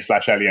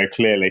Dave/Elio,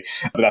 clearly.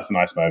 But that's a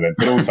nice moment.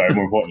 But also,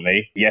 more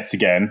importantly, yet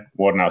again,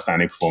 what an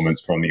outstanding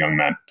performance from the young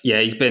man. Yeah,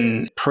 he's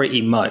been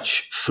pretty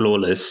much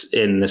flawless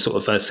in the sort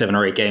of first 7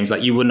 or 8 games.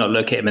 Like, you would not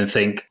look at him and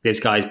think this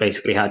guy's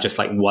basically had just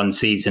like one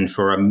season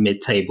for a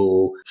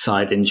mid-table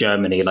side in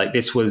Germany. Like,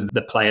 this was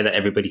the player that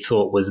everybody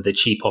thought was the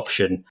cheap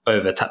option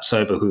over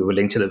Tapsoba, who we were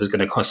linked to, that was going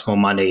to cost more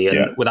money.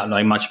 And without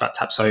knowing much about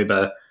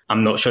Tapsoba,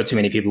 I'm not sure too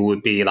many people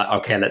would be like,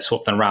 okay, let's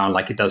swap them around.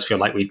 Like, it does feel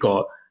like we've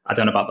got, I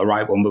don't know about the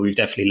right one, but we've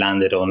definitely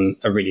landed on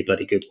a really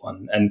bloody good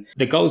one. And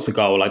the goal's the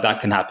goal. Like, that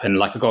can happen.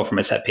 Like, a goal from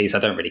a set piece, I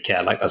don't really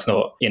care. Like, that's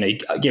not,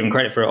 give him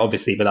credit for it,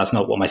 obviously, but that's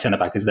not what my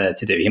centre-back is there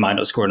to do. He might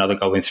not score another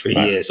goal in 3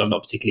 years, so I'm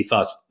not particularly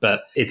fussed.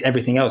 But it's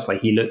everything else. Like,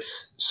 he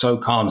looks so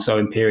calm, so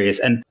imperious.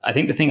 And I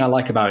think the thing I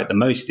like about it the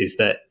most is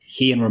that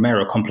he and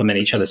Romero complement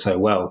each other so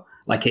well.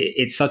 Like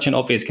it's such an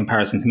obvious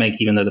comparison to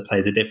make, even though the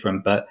players are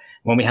different. But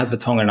when we had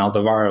Vertonghen and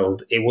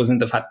Alderweireld, it wasn't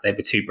the fact that they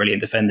were two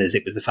brilliant defenders.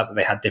 It was the fact that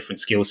they had different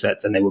skill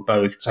sets and they were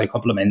both so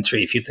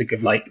complementary. If you think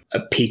of like a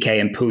PK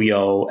and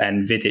Puyol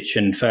and Vidic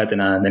and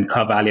Ferdinand and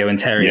Carvalho and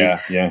Terry,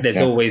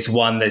 there's always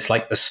one that's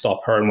like the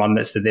stopper and one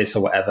that's the this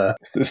or whatever.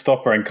 It's the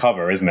stopper and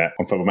cover, isn't it,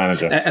 on Football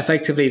Manager?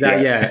 Effectively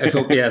that,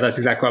 that's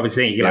exactly what I was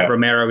thinking. Like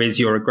Romero is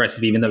your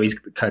aggressive, even though he's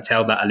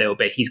curtailed that a little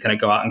bit. He's going to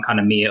go out and kind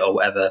of knee it or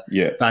whatever.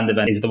 Van de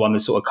Ven is the one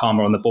that's sort of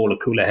calmer on the ball, a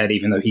cooler head,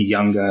 even though he's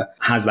younger,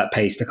 has that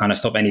pace to kind of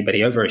stop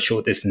anybody over a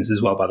short distance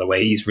as well, by the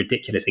way. He's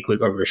ridiculously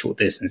quick over a short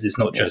distance. It's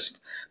not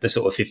just the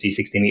sort of 50,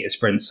 60 metre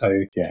sprint.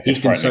 So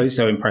he's been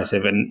so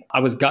impressive. And I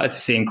was gutted to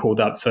see him called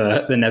up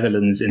for the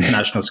Netherlands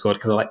international squad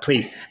because I'm like,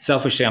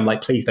 selfishly,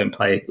 please don't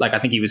play. Like, I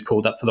think he was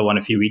called up for the one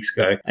a few weeks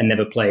ago and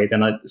never played.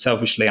 And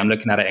selfishly, I'm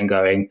looking at it and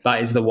going,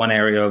 that is the one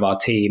area of our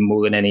team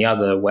more than any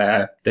other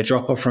where the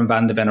drop-off from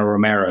Van de Ven or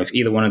Romero, if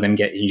either one of them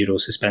get injured or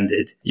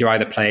suspended, you're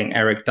either playing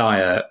Eric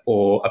Dyer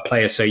or a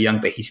player so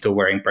young that he's still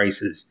wearing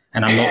braces.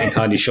 And I'm not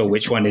entirely sure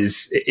which one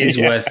is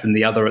worse than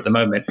the other at the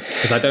moment,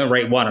 because I don't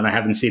rate one and I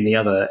haven't seen the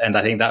other. And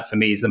I think that for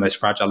me is the most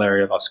fragile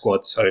area of our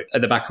squad. So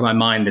at the back of my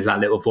mind, there's that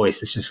little voice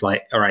that's just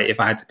like, all right, if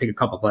I had to pick a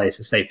couple of players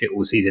to stay fit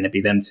all season, it'd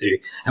be them two.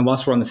 And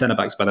whilst we're on the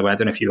centre-backs, by the way, I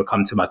don't know if you were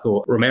come to my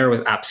thought, Romero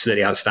was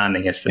absolutely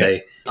outstanding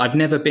yesterday. I've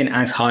never been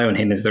as high on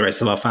him as the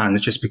rest of our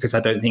fans, just because I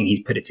don't think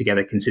he's put it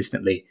together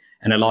consistently.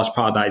 And a large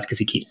part of that is because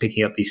he keeps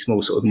picking up these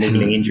small sort of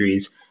niggling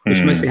injuries,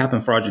 which mostly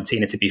happen for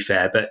Argentina, to be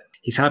fair. But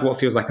he's had what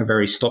feels like a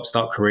very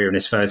stop-start career in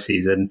his first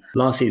season.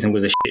 Last season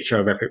was a shit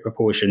show of epic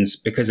proportions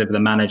because of the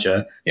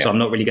manager. So I'm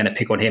not really going to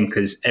pick on him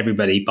because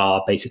everybody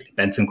bar basically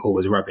Bentancur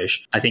was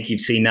rubbish. I think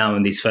you've seen now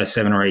in these first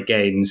 7 or 8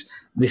 games,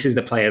 this is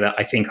the player that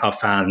I think our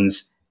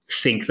fans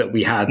think that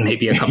we had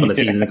maybe a couple of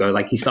seasons ago.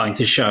 Like, he's starting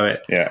to show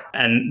it.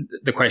 And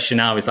the question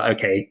now is like,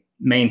 okay,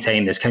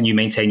 maintain this. Can you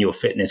maintain your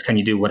fitness? Can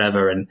you do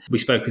whatever? And we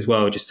spoke as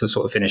well, just to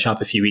sort of finish up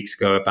a few weeks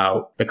ago,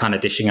 about the kind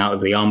of dishing out of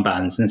the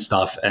armbands and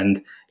stuff. And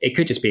it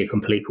could just be a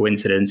complete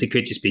coincidence. It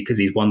could just be because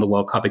he's won the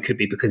World Cup. It could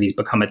be because he's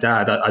become a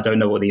dad. I don't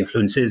know what the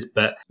influence is,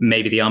 but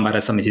maybe the armband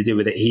has something to do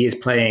with it. He is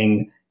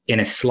playing in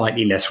a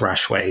slightly less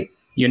rash way.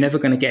 You're never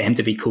going to get him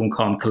to be cool,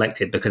 calm,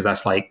 collected, because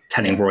that's like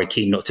telling Roy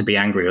Keane not to be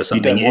angry or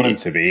something. You don't want him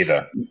to be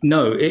either.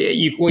 No.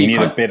 You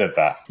need a bit of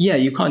that. Yeah,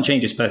 you can't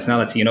change his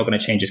personality. You're not going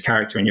to change his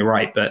character, and you're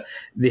right. But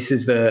this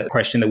is the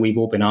question that we've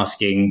all been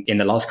asking in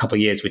the last couple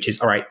of years, which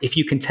is, all right, if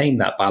you contain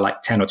that by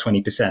like 10 or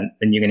 20%,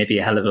 then you're going to be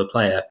a hell of a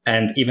player.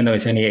 And even though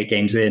it's only 8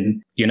 games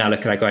in, you're now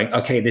looking at going,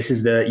 okay,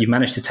 you've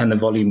managed to turn the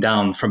volume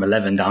down from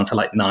 11 down to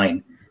like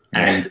 9.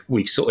 And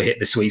we've sort of hit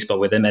the sweet spot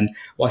with him. And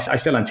whilst I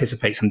still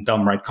anticipate some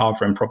dumb red card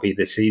for him probably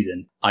this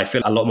season, I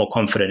feel a lot more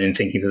confident in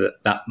thinking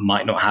that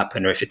might not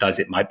happen. Or if it does,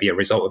 it might be a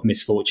result of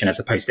misfortune as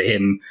opposed to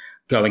him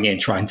going in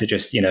trying to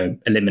just,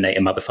 eliminate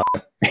a motherfucker.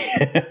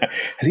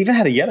 Has he even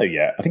had a yellow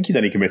yet? I think he's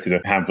only committed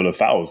a handful of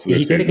fouls.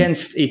 He did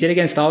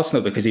against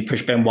Arsenal because he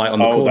pushed Ben White on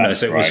the corner.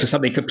 So it was for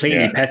something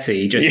completely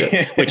petty,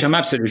 which I'm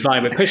absolutely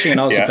fine with. Pushing an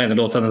Arsenal player in the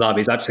North London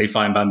derby is absolutely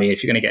fine by me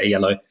if you're going to get a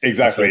yellow.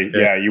 Exactly.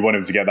 You want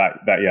him to get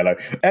that yellow.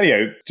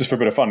 Elio, just for a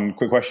bit of fun,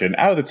 quick question.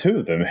 Out of the two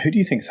of them, who do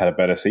you think's had a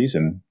better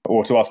season?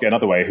 Or to ask it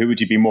another way, who would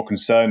you be more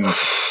concerned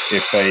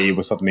if they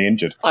were suddenly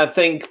injured? I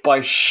think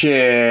by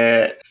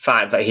sheer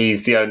fact that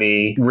he's the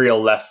only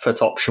real left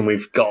foot option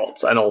we've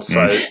got, and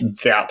also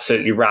the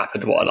absolutely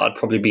rapid one, I'd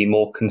probably be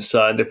more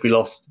concerned if we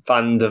lost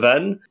Van de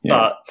Ven.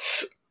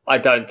 But I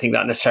don't think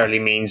that necessarily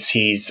means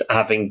he's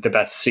having the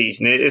better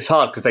season. It's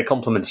hard because they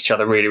complement each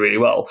other really, really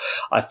well.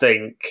 I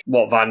think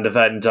what Van de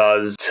Ven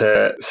does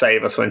to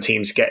save us when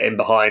teams get in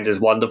behind is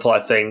wonderful. I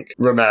think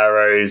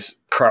Romero's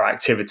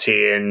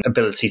proactivity and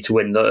ability to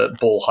win the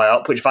ball high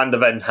up, which Van de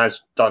Ven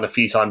has done a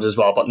few times as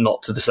well, but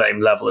not to the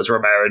same level as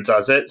Romero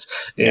does it,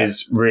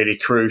 is really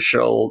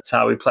crucial to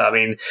how we play. I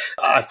mean,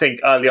 I think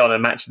early on in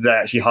matches they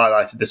actually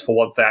highlighted this for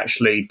once. They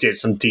actually did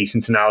some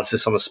decent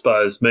analysis on the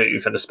Spurs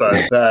move, and the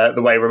Spurs,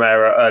 the way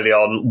Romero early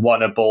on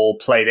won a ball,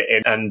 played it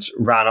in and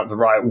ran up the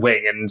right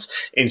wing and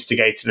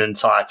instigated an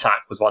entire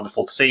attack was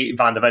wonderful to see.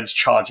 Van de Ven's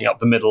charging up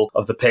the middle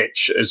of the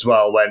pitch as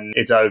well when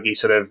Udogie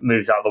sort of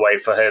moves out of the way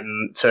for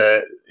him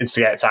to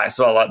instigate attacks as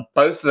well. Like,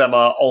 both of them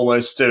are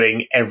almost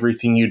doing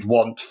everything you'd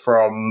want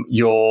from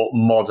your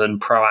modern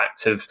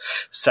proactive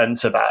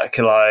centre-back.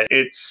 Like,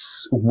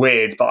 it's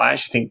weird, but I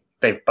actually think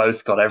they've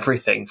both got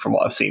everything from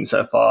what I've seen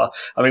so far.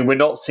 I mean, we're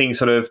not seeing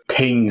sort of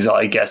pings,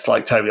 I guess,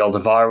 like Toby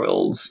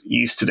Alderweireld's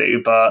used to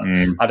do, but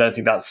I don't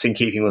think that's in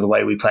keeping with the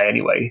way we play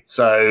anyway.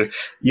 So,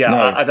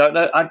 I don't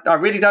know. I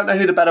really don't know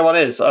who the better one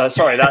is.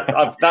 Sorry,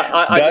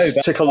 I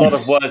took a lot of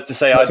words to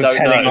say I don't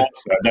know.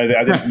 No,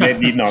 I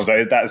didn't need an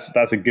answer.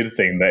 That's a good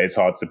thing that it's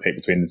hard to pick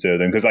between the two of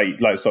them because,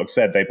 like Socs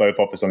said, they both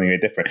offer something very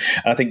different.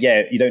 And I think,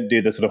 you don't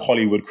do the sort of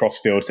Hollywood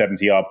crossfield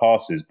 70-yard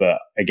passes, but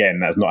again,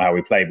 that's not how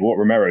we play. But what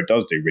Romero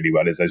does do really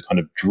well is those kind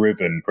of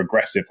driven,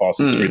 progressive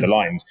passes through the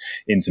lines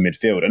into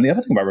midfield. And the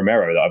other thing about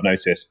Romero that I've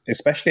noticed,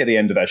 especially at the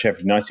end of that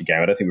Sheffield United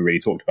game, I don't think we really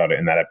talked about it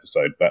in that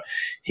episode, but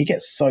he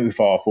gets so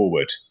far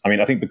forward. I mean,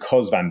 I think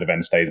because Van de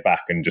Ven stays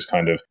back and just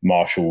kind of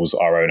marshals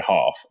our own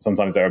half,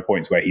 sometimes there are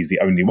points where he's the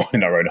only one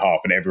in our own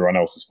half and everyone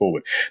else is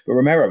forward. But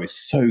Romero is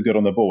so good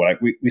on the ball.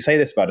 Like we say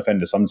this about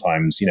defenders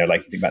sometimes, you know,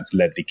 like you think back to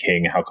Ledley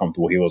King, how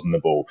comfortable he was on the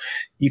ball.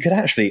 You could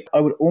actually,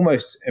 I would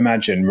almost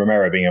imagine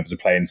Romero being able to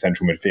play in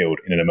central midfield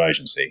in an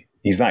emergency.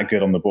 He's that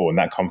good on the ball and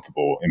that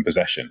comfortable in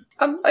possession.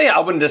 Yeah, I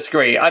wouldn't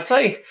disagree. I'm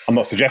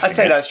not suggesting. I'd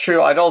say that's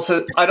true. I'd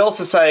also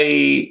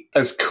say,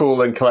 as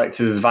cool and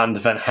collected as Van de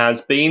Ven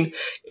has been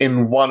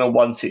in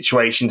one-on-one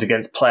situations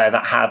against players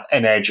that have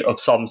an edge of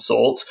some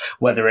sort,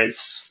 whether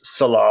it's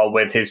Salah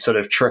with his sort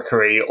of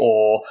trickery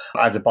or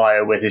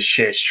Adebayo with his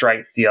sheer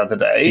strength the other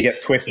day. He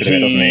gets twisted a bit,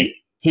 doesn't he?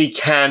 He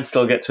can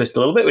still get twisted a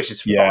little bit, which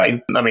is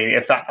fine. I mean,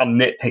 I'm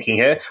nitpicking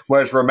here.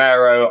 Whereas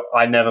Romero,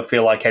 I never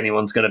feel like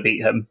anyone's going to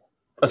beat him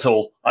at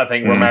all. I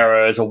think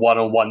Romero as a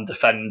one-on-one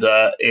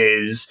defender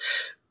is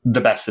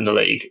the best in the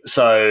league.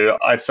 So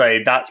I'd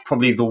say that's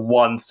probably the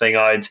one thing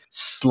I'd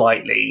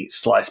slightly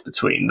slice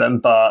between them,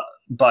 but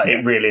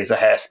it really is a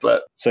hair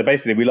split. So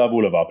basically, we love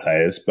all of our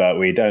players, but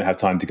we don't have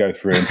time to go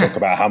through and talk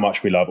about how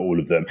much we love all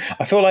of them.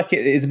 I feel like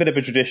it is a bit of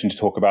a tradition to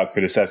talk about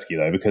Kulusevski,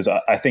 though, because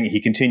I think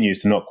he continues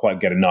to not quite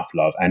get enough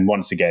love. And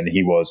once again,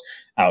 he was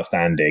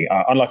outstanding.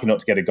 Unlucky not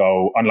to get a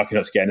goal, unlucky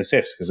not to get an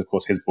assist, because, of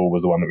course, his ball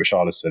was the one that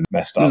Richarlison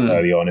messed up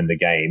early on in the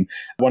game.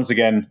 Once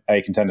again,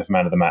 a contender for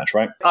man of the match,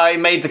 right? I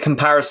made the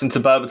comparison to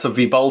Berbatov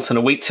v Bolton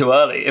a week too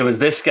early. It was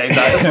this game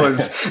that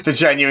was the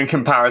genuine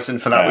comparison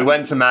for that. We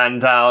went to man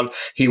down.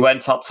 He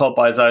went up top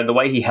by his own. The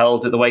way he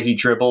held it, the way he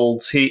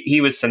dribbled, he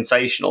was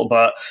sensational.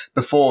 But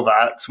before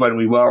that, when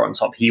we were on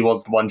top, he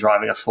was the one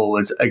driving us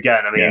forwards.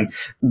 Again, I mean,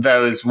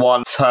 there was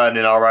one turn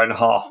in our own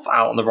half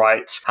out on the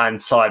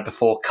right-hand side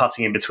before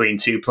cutting in between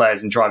two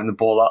players and driving the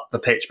ball up the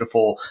pitch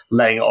before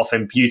laying it off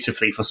him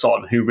beautifully for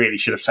Son, who really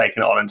should have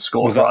taken it on and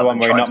scored. Was that the one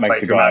where he nutmegs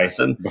the guy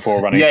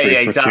before running through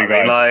exactly. for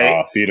two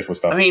guys? Beautiful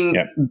stuff. I mean,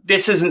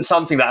 this isn't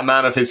something that a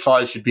man of his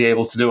size should be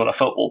able to do on a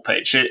football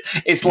pitch.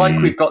 It's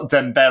like we've got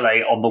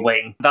Dembele on the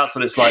wing. That's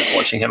what it's like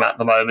watching him at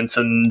the moment,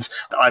 and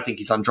I think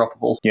he's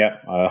undroppable. Yeah,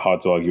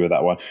 hard to argue with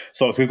that one.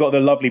 So we've got the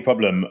lovely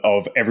problem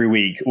of every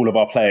week all of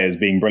our players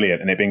being brilliant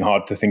and it being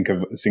hard to think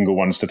of single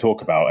ones to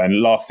talk about.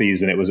 And last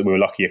season we were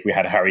lucky if we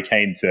had Harry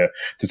Kane to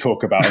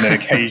talk about, and then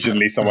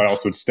occasionally someone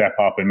else would step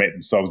up and make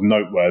themselves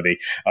noteworthy,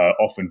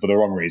 often for the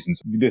wrong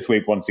reasons. This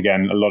week, once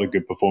again, a lot of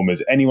good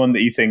performers. Anyone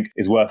that you think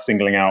is worth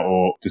singling out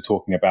or just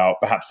talking about,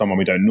 perhaps someone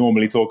we don't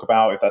normally talk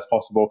about, if that's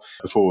possible,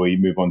 before we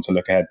move on to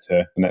look ahead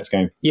to the next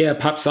game? Yeah,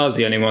 perhaps Sar's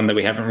the only one that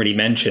we haven't really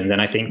mentioned,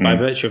 and I think by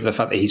virtue of the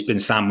fact that he's been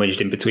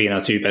sandwiched in between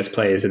our two best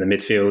players in the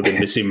midfield in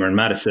Bissouma and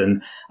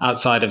Maddison,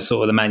 outside of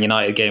sort of the Man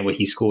United game where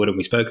he scored and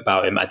we spoke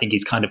about him, I think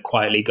he's kind of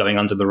quietly going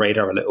under the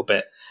radar a little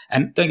bit.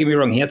 And don't get me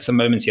wrong, he had some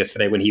moments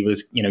yesterday when he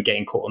was,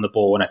 getting caught on the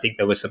ball, and I think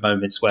there were some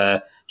moments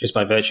where, just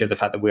by virtue of the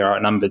fact that we are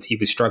outnumbered, he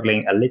was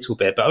struggling a little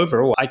bit. But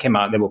overall, I came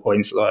out, there were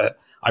points that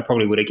I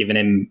probably would have given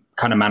him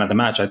kind of man of the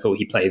match. I thought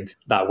he played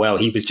that well.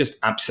 He was just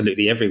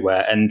absolutely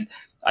everywhere. And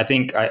I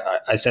think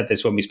I said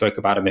this when we spoke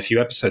about him a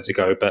few episodes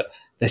ago, but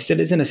there still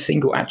isn't a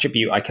single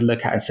attribute I can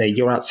look at and say,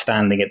 you're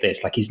outstanding at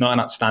this. Like, he's not an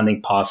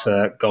outstanding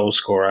passer, goal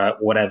scorer,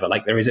 whatever.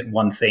 Like, there isn't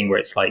one thing where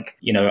it's like,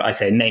 I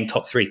say, name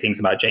top three things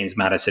about James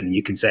Maddison.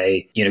 You can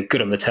say,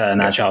 good on the turn,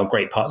 agile,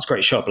 great pass,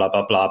 great shot, blah,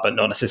 blah, blah, but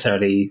not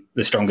necessarily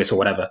the strongest or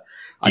whatever.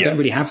 I don't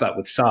really have that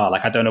with Sarr.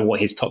 Like, I don't know what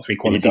his top three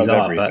qualities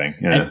are.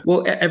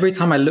 But every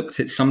time I looked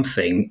at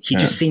something, he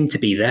just seemed to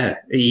be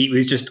there. He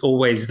was just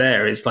always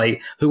there. It's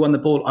like, who won the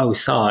ball? Oh,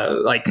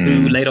 Sarr. Like,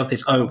 who laid off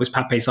this? Oh, it was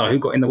Pape Sarr. Who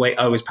got in the way?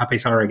 Oh, it was Pape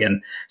Sarr again.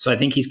 So I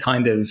think he's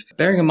kind of,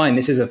 bearing in mind,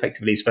 this is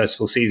effectively his first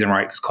full season,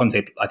 right? Because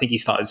Conte, I think he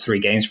started 3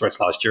 games for us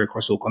last year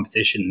across all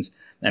competitions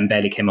and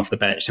barely came off the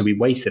bench. So we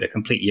wasted a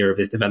complete year of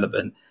his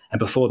development. And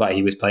before that,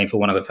 he was playing for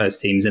one of the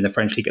first teams in the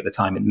French league at the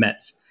time in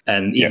Metz.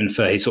 And even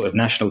for his sort of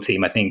national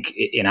team, I think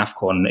in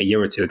AFCON a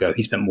year or two ago,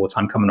 he spent more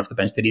time coming off the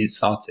bench than he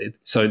started.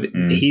 So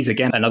he's,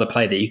 again, another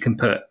player that you can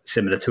put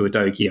similar to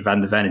Udogie and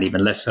Van de Ven, and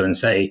even less so, and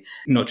say,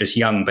 not just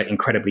young, but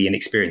incredibly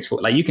inexperienced.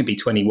 Like, you can be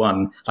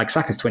 21, like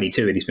Saka's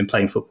 22, and he's been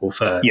playing football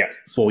for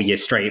 4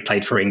 years straight,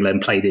 played for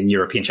England, played in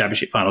European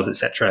Championship finals,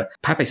 etc.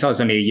 Pape Sarr's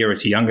only a year or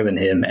two younger than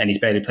him, and he's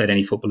barely played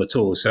any football at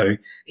all. So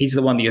he's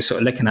the one that you're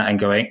sort of looking at and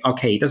going,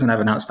 okay, he doesn't have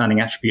an outstanding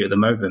attribute at the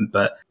moment,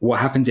 but what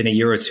happens in a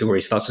year or two where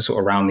he starts to sort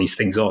of round these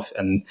things off?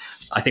 And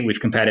I think we've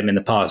compared him in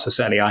the past, or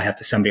certainly I have,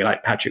 to somebody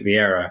like Patrick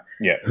Vieira,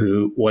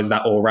 who was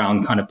that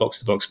all-round kind of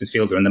box-to-box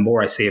midfielder. And the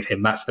more I see of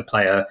him, that's the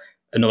player,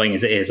 annoying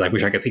as it is, I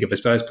wish I could think of a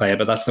Spurs player,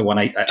 but that's the one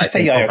I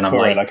think of. And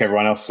I'm like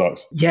everyone else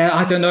sucks. Yeah,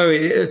 I don't know.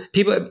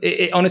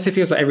 It honestly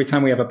feels like every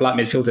time we have a black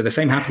midfielder, the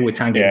same happened with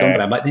Tanguy and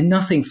Dombele. I'm like, they're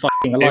nothing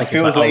fucking alike. It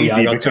feels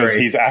lazy because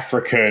he's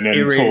African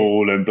and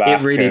tall and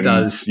black. It really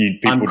does.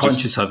 I'm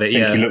conscious of it.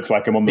 He looks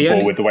like him on the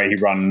ball with the way he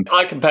runs.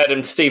 I compared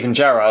him to Steven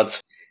Gerrard.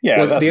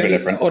 Yeah, that's a bit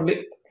different.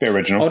 bit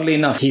original. Oddly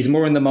enough, he's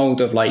more in the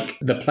mold of like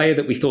the player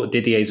that we thought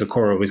Didier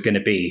Zokora was going to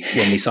be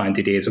when we signed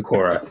Didier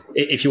Zokora.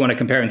 If you want to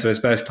compare him to a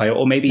Spurs player,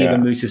 or maybe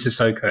even Moussa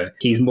Sissoko,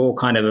 he's more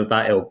kind of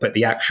that ilk, but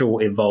the actual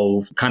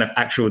evolved, kind of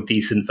actual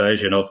decent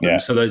version of them. Yeah.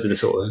 So those are the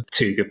sort of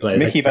two good players.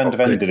 Micky van de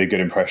Ven did a good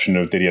impression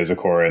of Didier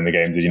Zokora in the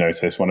game. Did you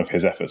notice one of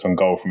his efforts on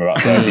goal from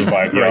about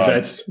 35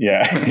 yards?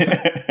 Yeah.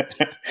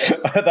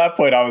 At that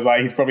point, I was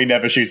like, he's probably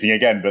never shooting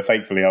again, but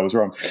thankfully I was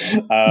wrong.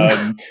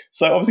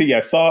 So obviously,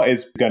 Sarr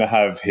is going to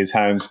have his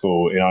hands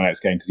full in our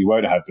next game because he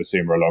won't have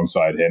Bissouma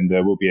alongside him.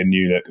 There will be a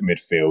new look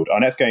midfield. Our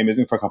next game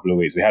isn't for a couple of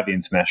weeks. We have the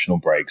international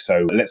break.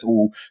 So let's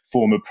all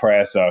form a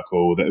prayer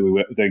circle that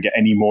we don't get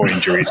any more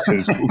injuries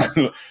because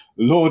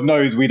Lord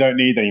knows we don't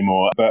need any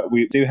more. But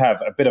we do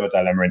have a bit of a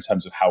dilemma in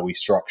terms of how we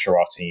structure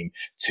our team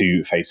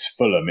to face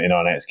Fulham in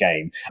our next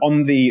game.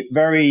 On the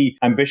very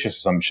ambitious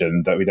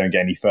assumption that we don't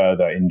get any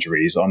further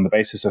injuries, on the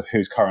basis of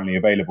who's currently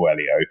available,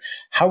 Elio,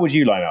 how would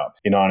you line up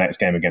in our next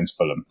game against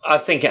Fulham? I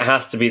think it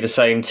has to be the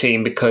same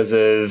team because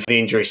of the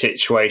injury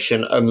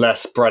situation,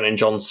 unless Brennan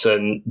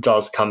Johnson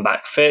does come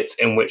back fit,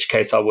 in which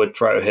case I would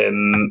throw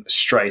him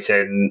straight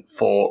in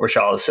for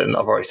Richarlison.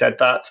 I've already said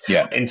that.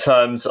 Yeah. In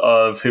terms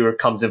of who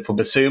comes in for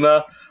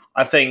Bissouma,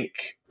 I think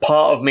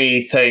part of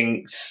me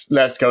thinks,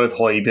 let's go with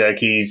Højbjerg.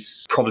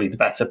 He's probably the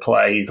better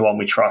player. He's the one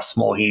we trust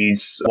more.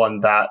 He's one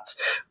that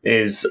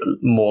is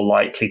more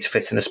likely to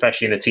fit in,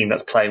 especially in a team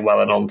that's playing well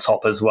and on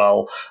top as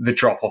well. The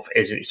drop-off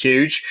isn't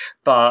huge,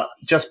 but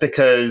just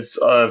because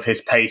of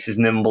his pace, his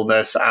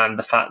nimbleness, and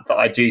the fact that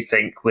I do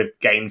think with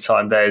game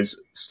time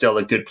there's still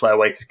a good player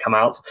waiting to come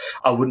out,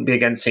 I wouldn't be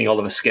against seeing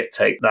Oliver Skipp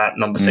take that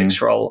number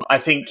 6 role. I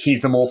think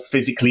he's the more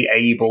physically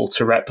able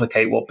to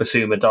replicate what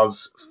Bissouma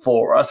does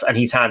for us, and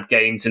he's had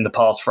games in the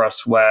past for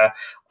us where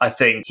I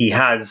think he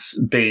has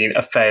been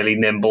a fairly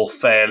nimble,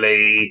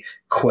 fairly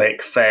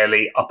quick,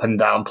 fairly up and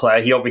down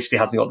player. He obviously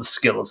hasn't got the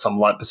skill of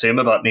someone like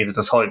Bissouma, but neither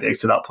does Højbjerg,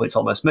 so that point it's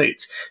almost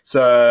moot.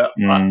 So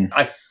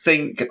I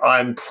think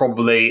I'm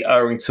probably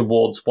erring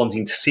towards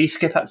wanting to see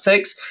Skipp at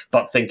 6,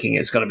 but thinking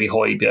it's going to be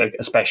Højbjerg,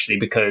 especially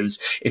because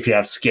if you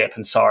have Skipp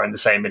and Sarr in the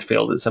same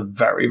midfield, it's a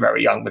very,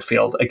 very young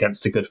midfield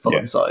against a good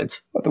Fulham side.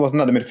 But there wasn't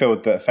that the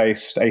midfield that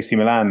faced AC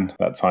Milan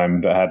that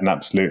time that had an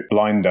absolute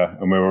blinder,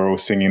 and we were all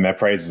singing their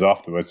praises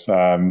afterwards.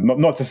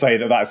 Not to say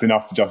that that's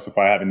enough to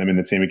justify having them in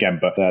the team again,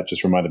 but that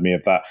just reminded me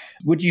of that.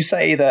 Would you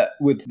say that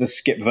with the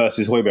Skipp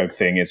versus Højbjerg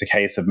thing, it's a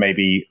case of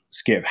maybe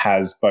Skipp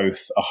has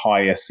both a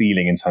higher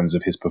ceiling in terms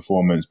of his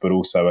performance, but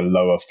also a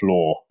lower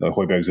floor? That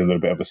Højbjerg's a little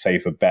bit of a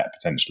safer bet,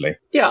 potentially.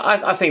 Yeah,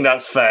 I think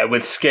that's fair.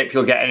 With Skipp,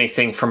 you'll get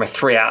anything from a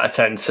 3 out of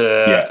 10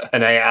 to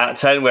an 8 out of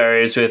 10,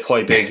 whereas with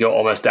Højbjerg, you're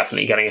almost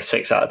definitely getting a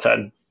 6 out of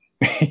 10.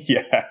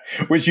 Yeah,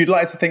 which you'd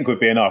like to think would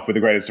be enough, with the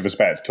greatest of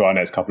respect to our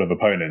next couple of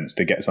opponents,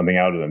 to get something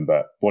out of them.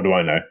 But what do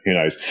I know? Who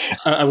knows?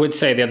 I would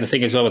say the other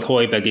thing as well with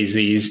Højbjerg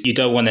is you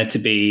don't want there to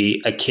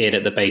be a kid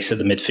at the base of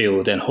the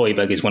midfield, and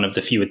Højbjerg is one of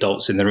the few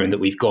adults in the room that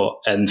we've got.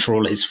 And for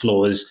all his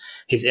flaws,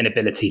 his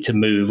inability to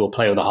move or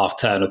play with a half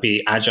turn or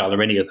be agile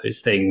or any of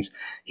those things,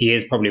 he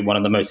is probably one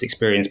of the most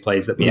experienced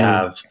players that we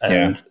have,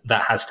 and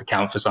that has to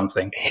count for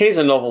something. Here's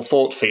a novel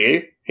thought for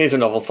you.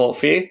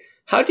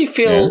 How do you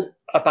feel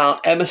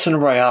about Emerson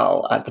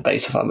Royale at the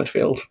base of our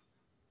midfield?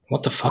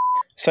 What the fuck?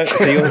 So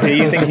are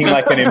you thinking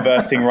like an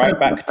inverting right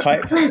back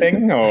type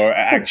thing, or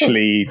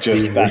actually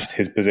just that's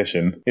his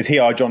position? Is he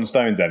our John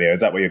Stones, Elio? Is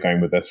that where you're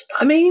going with this?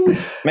 I mean,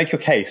 make your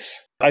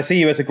case. I see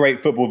you as a great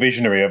football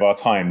visionary of our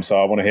time,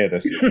 so I want to hear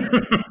this.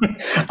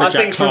 I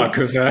think Clark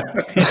of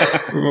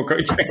football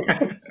coaching.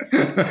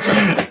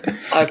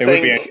 I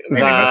think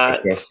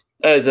that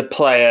as a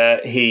player,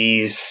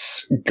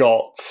 he's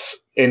got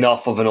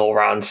enough of an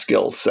all-round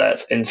skill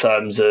set in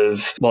terms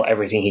of, well,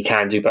 everything he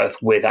can do both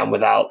with and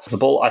without the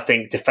ball. I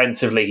think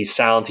defensively he's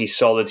sound, he's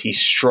solid, he's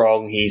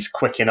strong, he's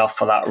quick enough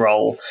for that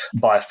role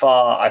by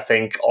far. I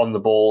think on the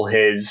ball,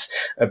 his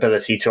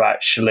ability to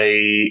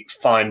actually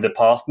find the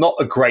pass, not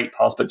a great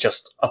pass, but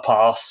just a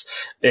pass,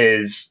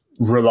 is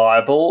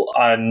reliable.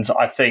 And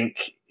I think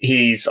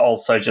he's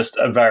also just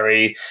a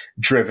very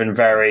driven,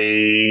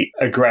 very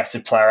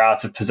aggressive player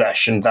out of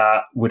possession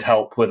that would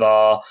help with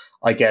our,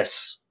 I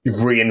guess,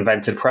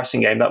 reinvented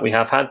pressing game that we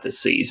have had this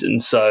season.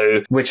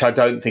 So, which I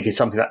don't think is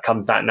something that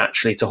comes that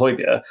naturally to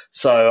Højbjerg.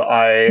 So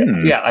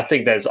I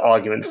think there's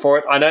argument for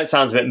it. I know it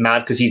sounds a bit mad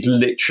because he's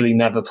literally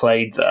never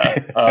played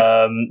there.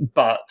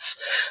 But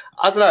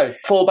I don't know.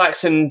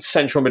 Fullbacks and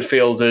central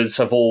midfielders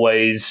have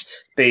always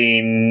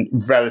been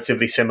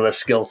relatively similar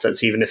skill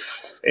sets, even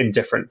if in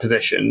different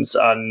positions.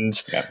 And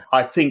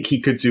I think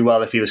he could do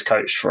well if he was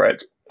coached for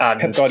it.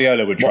 And Pep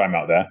Guardiola would try him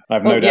out there. I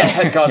have no doubt.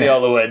 Yeah, Pep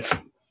Guardiola would.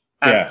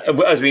 And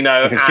as we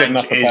know, Ange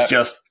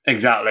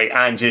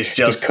is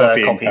just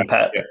copying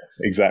Pep. Yeah,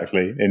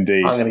 exactly,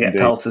 indeed. I'm going to get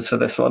pelters for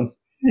this one.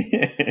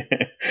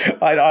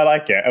 I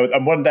like it.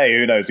 And one day,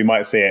 who knows, we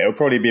might see it. It'll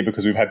probably be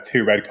because we've had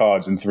 2 red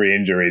cards and 3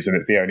 injuries and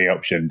it's the only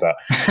option. But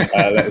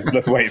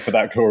let's wait for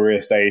that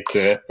glorious day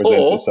to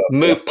present itself.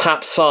 Move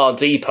Pap Sarr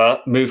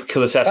deeper, move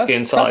Kulusevski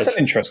inside. That's an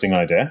interesting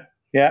idea.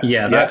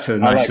 Yeah, that's a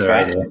nicer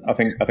idea. I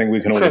think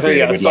we can all agree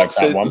that we'd like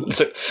that one.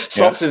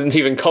 Socs isn't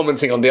even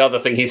commenting on the other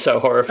thing. He's so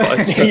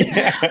horrified.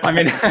 I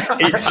mean,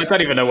 I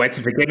don't even know where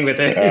to begin with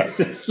it.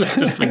 Let's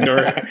just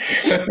ignore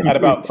it. At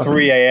about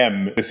 3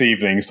 a.m. this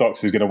evening,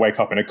 Socs is going to wake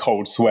up in a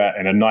cold sweat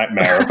in a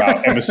nightmare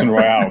about Emerson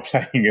Royale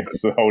playing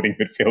as a holding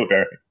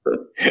midfielder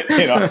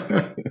in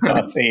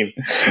our team.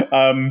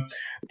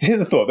 Here's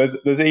a thought.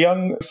 There's a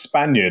young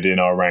Spaniard in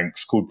our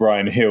ranks called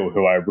Brian Hill,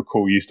 who I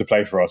recall used to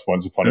play for us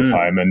once upon a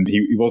time, and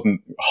he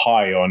wasn't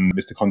high on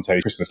Mr.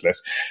 Conte's Christmas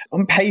list.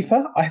 On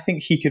paper, I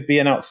think he could be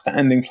an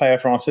outstanding player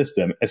for our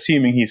system,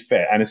 assuming he's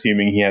fit and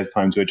assuming he has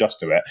time to adjust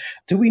to it.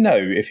 Do we know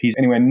if he's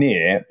anywhere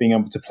near being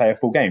able to play a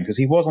full game? Because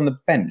he was on the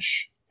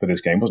bench for this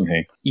game, wasn't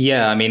he?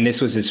 Yeah, I mean, this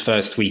was his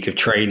first week of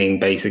training,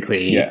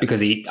 basically,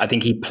 because I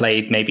think he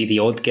played maybe the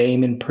odd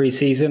game in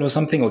pre-season or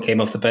something, or came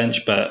off the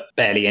bench, but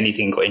barely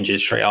anything, got injured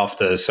straight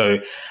after. So,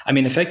 I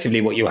mean, effectively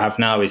what you'll have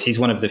now is he's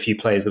one of the few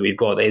players that we've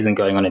got that isn't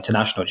going on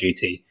international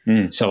duty.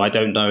 So I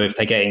don't know if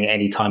they're getting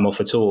any time off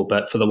at all,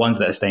 but for the ones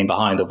that are staying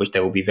behind, of which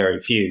there will be very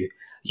few,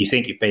 you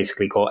think you've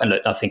basically got, and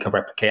look, nothing can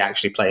replicate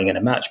actually playing in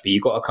a match, but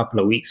you've got a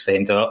couple of weeks for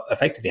him to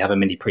effectively have a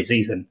mini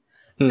pre-season.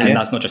 And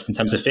that's not just in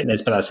terms of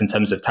fitness, but that's in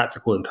terms of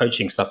tactical and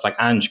coaching stuff. Like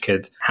Ange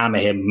could hammer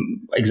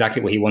him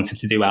exactly what he wants him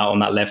to do out on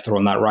that left or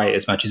on that right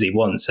as much as he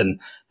wants. And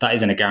that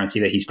isn't a guarantee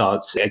that he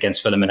starts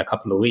against Fulham in a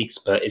couple of weeks,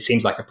 but it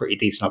seems like a pretty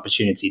decent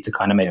opportunity to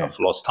kind of make up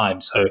for lost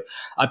time. So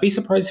I'd be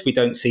surprised if we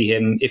don't see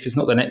him, if it's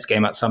not the next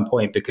game at some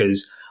point,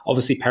 because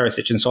obviously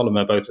Perisic and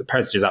Solomon both,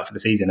 Perisic is out for the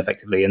season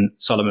effectively, and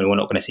Solomon we're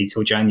not going to see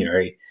till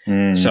January.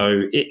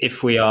 So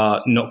if we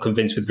are not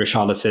convinced with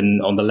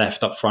Richarlison on the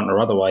left up front or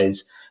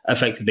otherwise,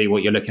 effectively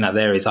what you're looking at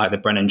there is either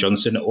Brennan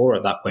Johnson or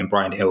at that point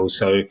Brian Hill.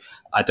 So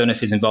I don't know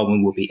if his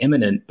involvement will be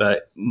imminent,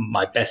 but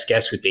my best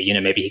guess would be,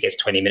 maybe he gets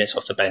 20 minutes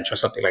off the bench or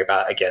something like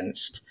that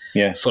against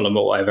Fulham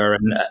or whatever.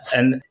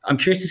 And I'm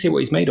curious to see what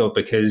he's made of,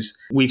 because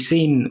we've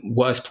seen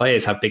worse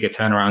players have bigger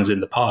turnarounds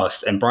in the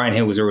past, and Brian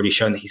Hill has already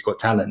shown that he's got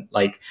talent.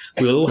 Like,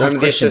 we'll all have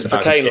questions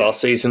about his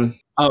last season.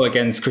 Oh,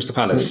 against Crystal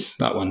Palace,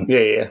 that one.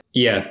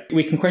 Yeah.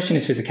 We can question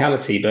his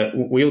physicality, but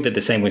we all did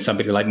the same with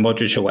somebody like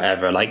Modric or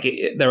whatever. Like,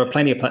 there are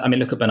plenty of,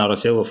 look at Bernardo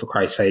Silva, for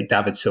Christ's sake,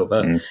 David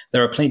Silva.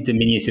 There are plenty of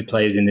diminutive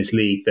players in this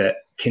league that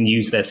can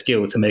use their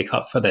skill to make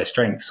up for their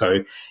strength.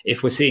 So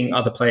if we're seeing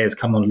other players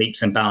come on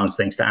leaps and bounds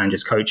thanks to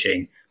Ange's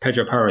coaching,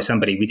 Pedro Porro is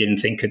somebody we didn't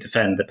think could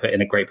defend, that put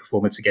in a great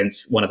performance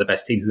against one of the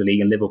best teams in the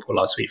league in Liverpool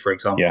last week, for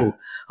example.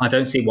 I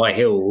don't see why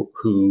Hill,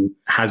 who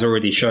has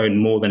already shown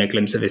more than a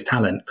glimpse of his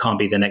talent, can't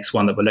be the next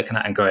one that we're looking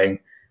at and going,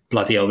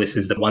 bloody hell, this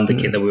is the wonder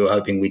kid that we were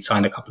hoping we'd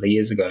signed a couple of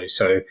years ago.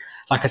 So,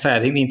 like I say, I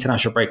think the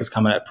international break has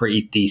come at a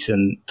pretty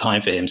decent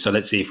time for him. So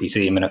let's see if we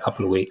see him in a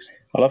couple of weeks.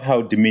 I love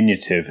how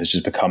diminutive has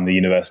just become the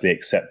universally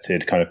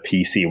accepted kind of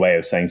PC way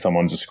of saying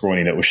someone's a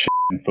scrawny little shit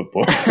in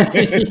football.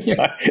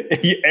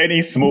 Like,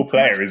 any small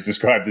player is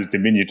described as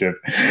diminutive.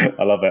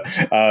 I love it.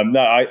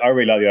 I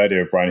really like the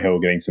idea of Brian Hill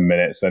getting some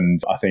minutes,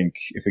 and I think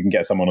if we can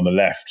get someone on the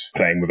left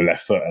playing with a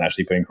left foot and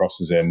actually putting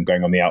crosses in,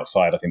 going on the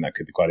outside, I think that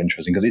could be quite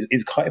interesting, because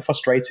it's quite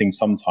frustrating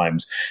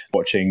sometimes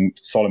watching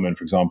Solomon,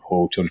 for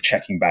example, sort of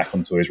checking back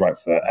onto his right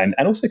foot, and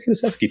also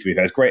Kulusevski, to be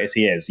fair, as great as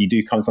he is, you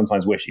do kind of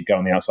sometimes wish he'd go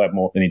on the outside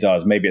more than he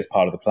does. Maybe it's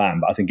part of the plan,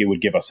 but I think it would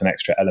give us an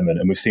extra element,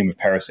 and we've seen with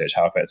Perisic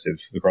how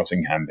effective the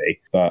crossing can be.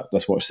 But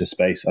let's watch this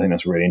space. I think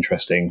that's a really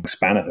interesting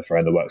spanner to throw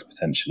in the works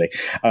potentially.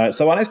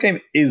 So our next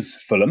game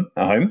is Fulham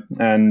at home,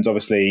 and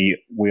obviously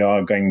we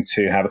are going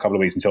to have a couple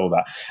of weeks until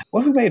that.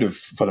 What have we made of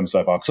Fulham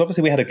so far? Because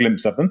obviously we had a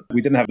glimpse of them.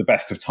 We didn't have the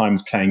best of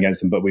times playing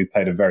against them, but we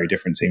played a very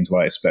different team to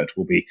what I expect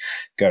will be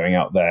going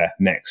out there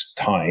next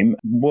time.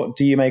 What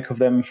do you make of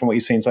them from what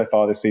you've seen so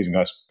far this season,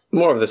 guys?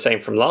 More of the same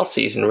from last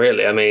season,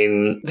 really. I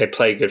mean, they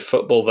play good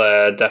football.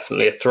 They're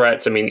definitely a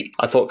threat. I mean,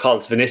 I thought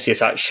Carlos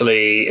Vinicius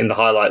actually, in the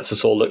highlights, I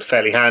saw looked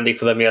fairly handy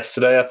for them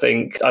yesterday. I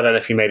don't know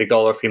if he made a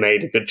goal or if he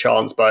made a good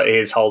chance, but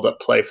his hold-up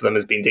play for them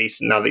has been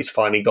decent now that he's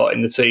finally got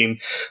in the team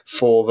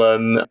for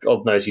them.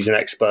 God knows he's an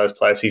ex-Spurs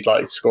player, so he's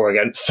likely to score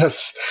against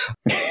us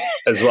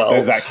as well.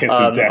 There's that kiss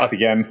of death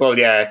again. Well,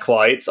 yeah,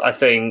 quite. I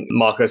think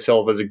Marco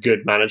Silva's a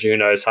good manager who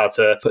knows how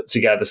to put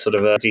together sort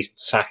of a decent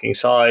attacking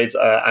side.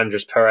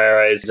 Andres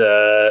Pereira is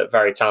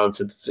very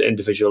talented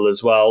individual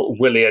as well.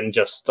 Willian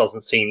just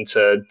doesn't seem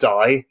to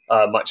die,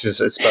 much as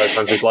Spurs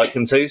fans would like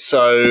him to.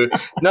 So,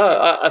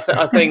 no, I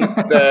think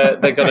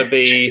they're going to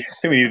be... I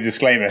think we need a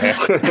disclaimer here.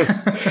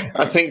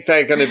 I think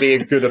they're going to be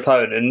a good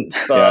opponent,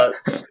 but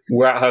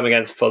we're at home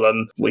against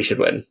Fulham. We should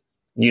win.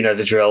 You know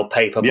the drill.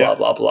 Paper, blah,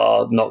 blah,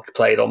 blah. Not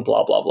played on,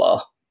 blah, blah,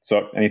 blah.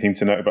 So, anything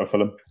to note about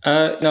Fulham?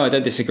 No, I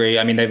don't disagree.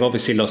 I mean, they've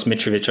obviously lost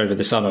Mitrovic over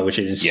the summer, which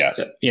is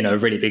a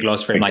really big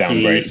loss for him. Like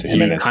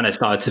he kind of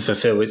started to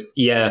fulfill his...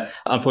 Yeah,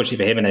 unfortunately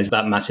for Jimenez,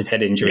 that massive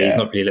head injury, he's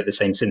not really looked the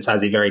same since,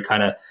 has he? Very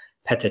kind of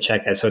Petr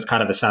Cech. So it's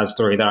kind of a sad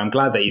story there. I'm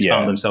glad that he's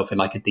found himself in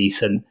like a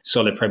decent,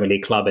 solid Premier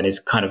League club and is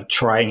kind of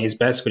trying his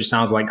best, which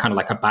sounds like kind of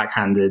like a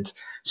backhanded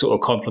sort of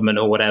compliment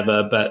or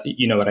whatever, but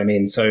you know what I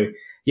mean. So,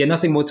 yeah,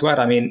 nothing more to add.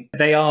 I mean,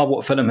 they are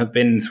what Fulham have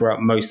been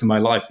throughout most of my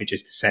life, which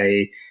is to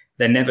say...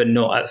 They're never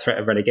not at threat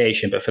of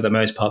relegation, but for the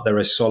most part, they're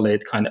a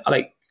solid kind of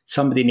like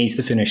somebody needs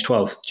to finish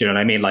 12th. Do you know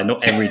what I mean? Like,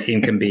 not every team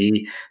can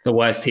be the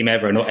worst team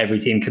ever. Not every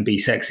team can be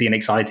sexy and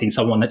exciting.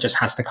 Someone that just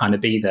has to kind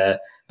of be there,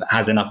 but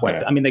has enough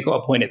weapons. I mean, they got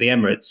a point at the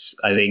Emirates,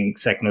 I think,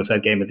 second or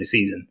third game of the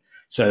season.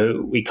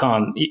 So we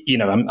can't,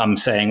 I'm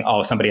saying,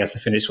 somebody has to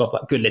finish 12th.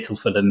 Like, good little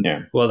for them.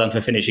 Yeah. Well done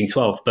for finishing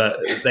 12th. But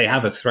they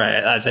have a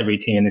threat, as every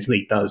team in this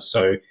league does.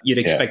 So you'd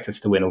expect us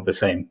to win all the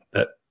same.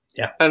 But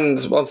yeah. And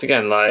once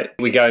again, like,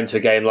 we go into a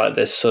game like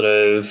this sort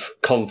of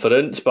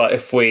confident, but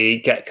if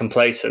we get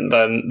complacent,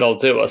 then they'll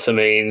do us. I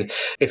mean,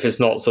 if it's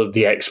not sort of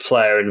the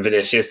ex-player in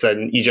Vinicius,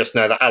 then you just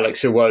know that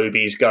Alex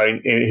Iwobi's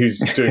who's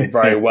doing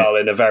very well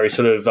in a very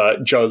sort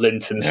of Joe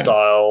Linton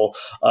style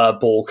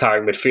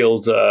ball-carrying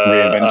midfielder,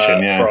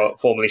 reinvention,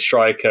 formerly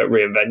striker,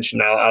 reinvention.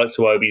 Now, Alex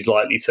Iwobi's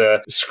likely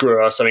to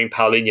screw us. I mean,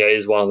 Paulinho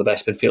is one of the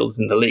best midfielders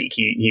in the league.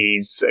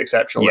 He's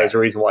exceptional. There's a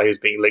reason why he was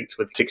being linked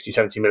with 60,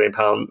 70 million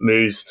pound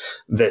moves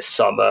this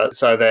summer.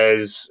 So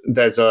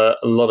there's a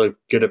lot of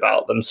good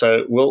about them.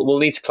 So we'll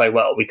need to play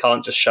well. We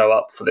can't just show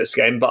up for this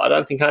game, but I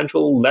don't think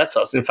Andrew will let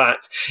us. In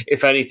fact,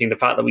 if anything, the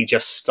fact that we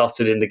just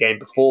stuttered in the game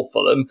before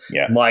Fulham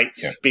might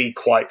be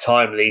quite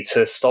timely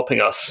to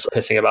stopping us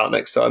pissing about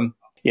next time.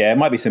 Yeah, it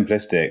might be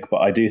simplistic, but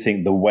I do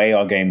think the way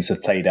our games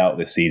have played out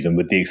this season,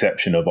 with the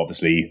exception of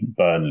obviously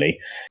Burnley,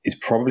 is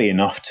probably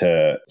enough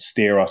to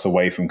steer us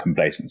away from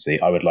complacency,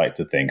 I would like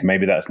to think.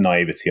 Maybe that's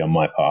naivety on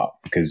my part,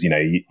 because,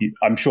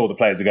 I'm sure the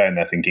players are going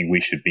there thinking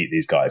we should beat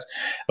these guys.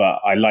 But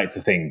I like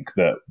to think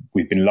that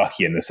we've been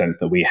lucky in the sense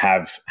that we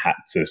have had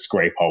to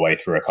scrape our way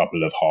through a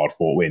couple of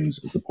hard-fought wins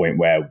to the point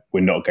where we're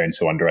not going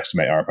to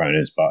underestimate our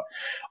opponents. But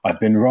I've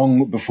been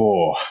wrong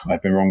before.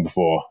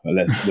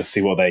 Let's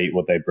see what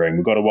they bring.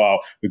 We've got a while.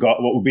 We've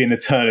got what will be an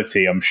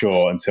eternity, I'm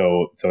sure,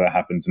 until that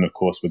happens. And of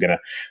course, we're going to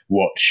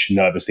watch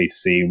nervously to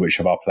see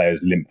which of our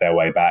players limp their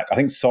way back. I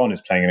think Son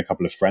is playing in a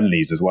couple of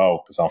friendlies as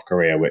well for South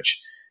Korea,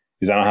 which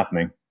is that not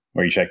happening?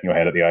 Or are you shaking your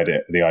head at the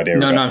idea?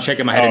 No, I'm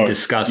shaking my head in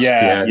disgust.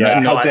 Yeah.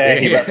 How dare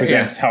he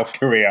represent South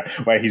Korea,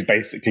 where he's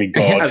basically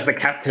God. As the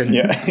captain.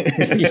 Yeah,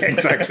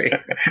 exactly.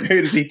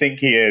 Who does he think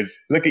he is?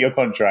 Look at your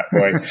contract,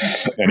 boy.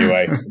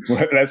 Anyway,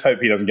 let's hope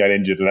he doesn't get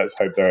injured, and let's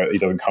hope that he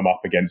doesn't come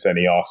up against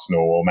any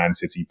Arsenal or Man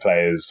City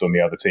players on the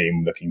other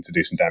team looking to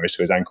do some damage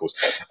to his ankles,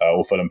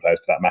 or Fulham players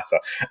for that matter.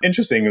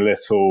 Interesting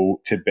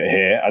little tidbit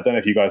here. I don't know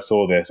if you guys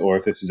saw this or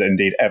if this has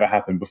indeed ever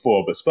happened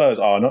before, but Spurs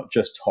are not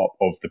just top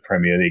of the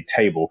Premier League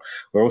table,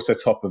 we're also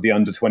top of the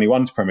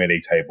under-21s Premier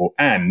League table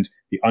and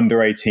the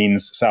under-18s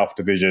South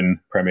Division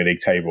Premier League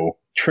table.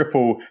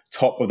 Triple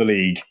top of the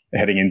league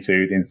heading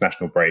into the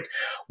international break.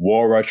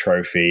 Wore a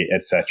trophy,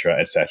 etc.,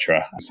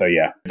 etc. So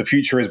yeah, the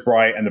future is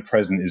bright and the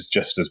present is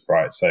just as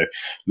bright. So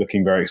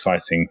looking very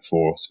exciting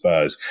for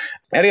Spurs.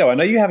 Elio, I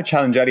know you have a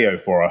challenge, Elio,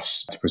 for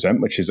us to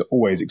present, which is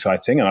always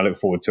exciting, and I look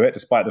forward to it,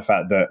 despite the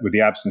fact that with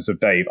the absence of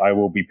Dave, I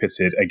will be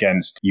pitted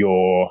against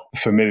your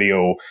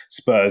familial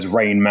Spurs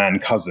Rain Man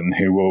cousin,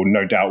 who will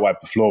no doubt wipe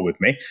the floor with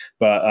me.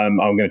 But I'm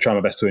going to try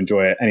my best to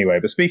enjoy it anyway.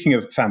 But speaking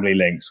of family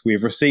links,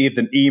 we've received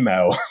an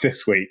email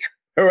this week.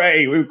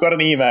 Hooray, we've got an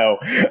email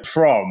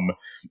from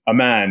a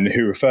man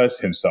who refers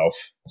to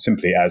himself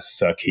simply as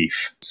Sir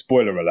Keith.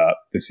 Spoiler alert,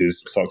 this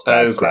is Socs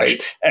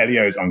 /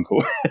 Elio's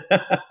uncle.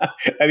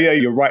 Elio,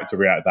 you're right to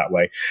react that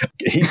way.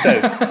 He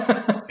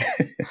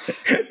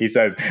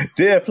says,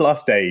 Dear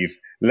Plus Dave,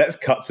 let's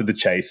cut to the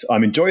chase.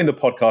 I'm enjoying the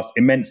podcast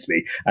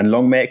immensely, and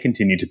long may it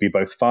continue to be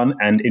both fun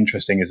and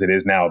interesting as it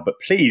is now. But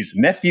please,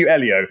 nephew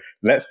Elio,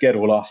 let's get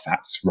all our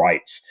facts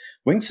right.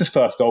 Winks'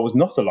 first goal was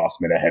not a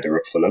last-minute header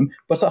at Fulham,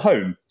 but at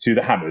home to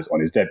the Hammers on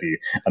his debut.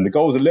 And the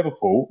goals at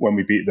Liverpool, when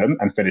we beat them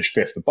and finished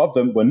fifth above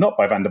them, were not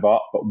by Van der Vaart,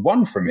 but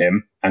one from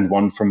him and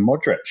one from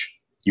Modric.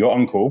 Your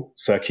uncle,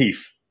 Sir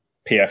Keith.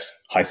 P.S.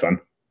 Hi, son.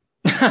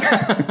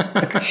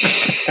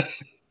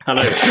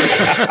 Hello.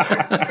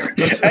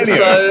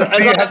 Elio,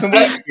 do you have some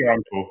work for your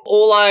uncle?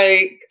 All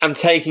I am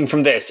taking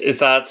from this is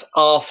that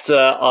after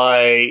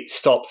I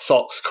stopped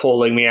Socs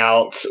calling me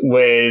out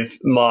with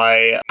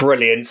my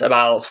brilliance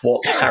about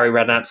what Harry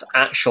Redknapp's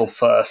actual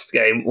first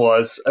game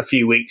was a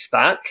few weeks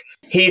back,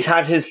 he's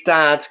had his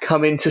dad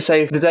come in to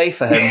save the day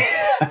for him.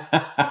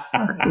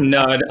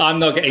 No, I'm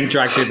not getting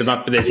dragged through the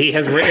mud for this. He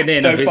has written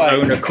in of his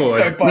own accord.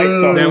 Don't bite,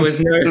 Socs. There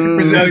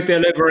was no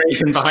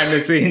deliberation behind the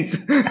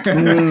scenes.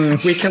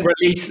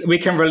 We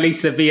can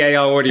release the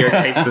VAR audio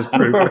tapes as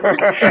proof.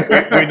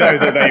 we know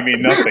that they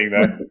mean nothing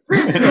then.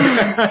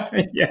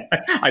 Yeah,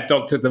 I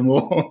doctored them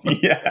all.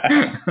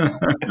 Yeah.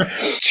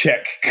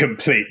 Check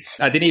complete.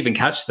 I didn't even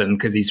catch them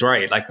because he's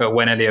right. Like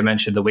when Elio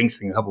mentioned the Wings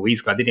thing a couple of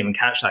weeks ago, I didn't even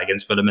catch that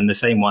against Fulham. And the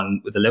same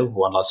one with the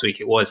Liverpool one last week,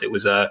 it was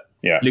a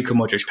Luka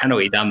Modric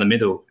penalty down the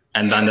middle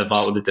and Van der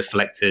Vaart with a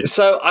deflected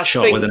So I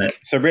shot, think, wasn't it?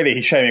 So really,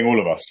 he's shaming all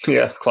of us.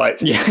 Yeah,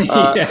 quite.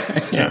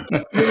 Yeah.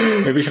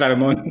 Maybe we should have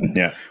him on.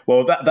 Yeah.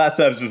 Well, that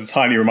serves as a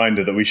tiny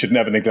reminder that we should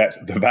never neglect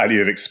the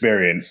value of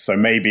experience. So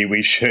maybe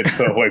we should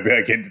put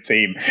Højbjerg in the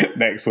team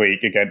next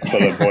week against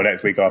Fulham or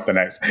next week after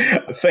next.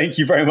 Thank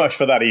you very much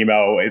for that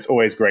email. It's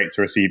always great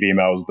to receive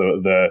emails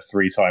the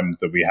 3 times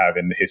that we have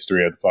in the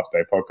history of the Plus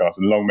Dave podcast,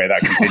 and long may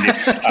that continue.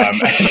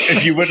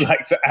 If you would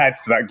like to add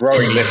to that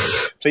growing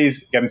list,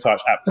 please get in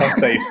touch at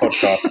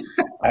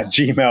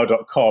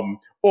plusdavepodcast@gmail.com.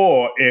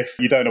 Or if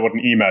you don't know what an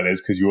email is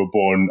because you were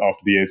born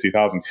after the year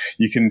 2000,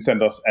 you can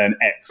send us an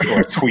X or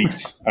a tweet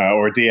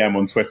or a DM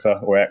on Twitter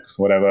or X,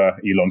 whatever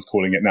Elon's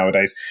calling it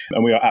nowadays.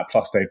 And we are at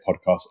Plus Dave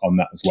Podcast on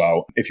that as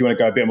well. If you want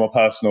to go a bit more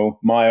personal,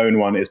 my own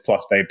one is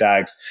Plus Dave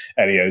Dags.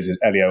 Elio's is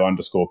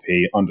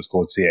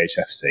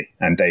Elio_P_CHFC.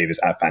 And Dave is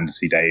at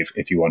Fantasy Dave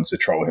if you want to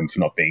troll him for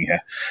not being here.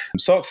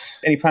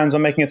 Socs, any plans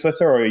on making a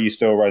Twitter, or are you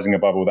still rising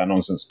above all that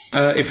nonsense?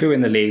 If we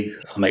win the league,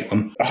 I'll make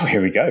one. Oh,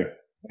 here we go.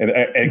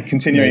 A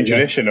continuing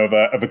tradition of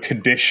a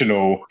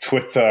conditional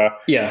Twitter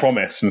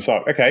promise from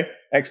Sock. Okay,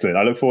 excellent.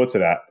 I look forward to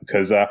that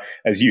because,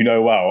 as you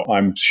know well,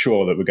 I'm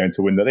sure that we're going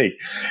to win the league.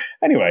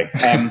 Anyway,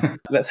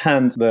 let's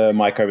hand the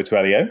mic over to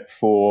Elio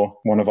for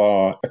one of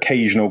our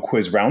occasional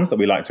quiz rounds that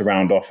we like to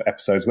round off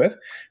episodes with.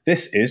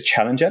 This is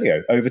Challenge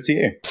Elio. Over to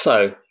you.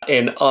 So,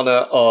 in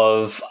honour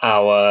of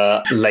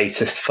our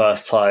latest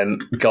first-time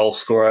goal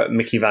scorer,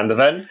 Micky van der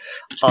Ven,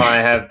 I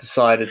have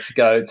decided to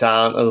go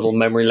down a little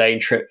memory lane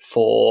trip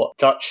for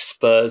Dutch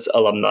Spurs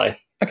alumni.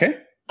 Okay.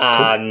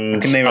 And I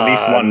can name at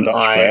least one Dutch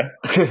player.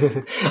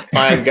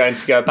 I am going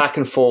to go back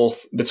and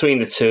forth between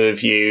the two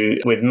of you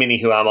with mini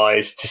Who Am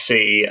I's to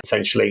see,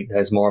 essentially,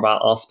 there's more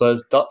about our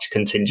Spurs Dutch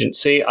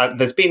contingency.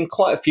 There's been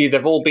quite a few.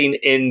 They've all been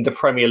in the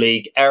Premier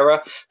League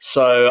era,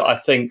 so I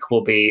think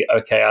we'll be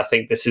okay. I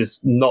think this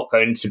is not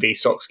going to be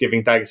Socs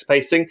giving Dags a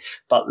pasting,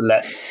 but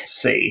let's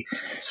see.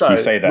 So,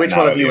 which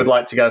one of you would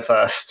like to go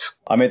first?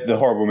 I made the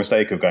horrible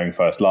mistake of going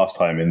first last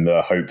time in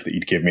the hope that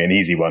you'd give me an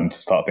easy one to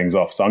start things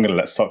off. So I'm going to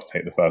let Socs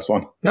take the first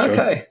one.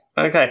 Okay.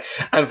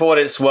 And for what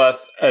it's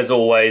worth, as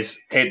always,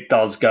 it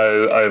does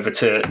go over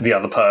to the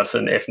other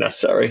person if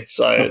necessary.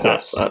 So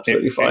that's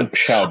absolutely fine. It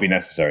shall be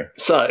necessary.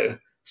 So,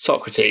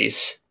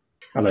 Socrates.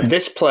 Hello.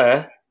 This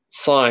player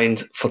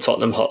signed for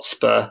Tottenham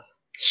Hotspur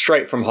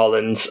straight from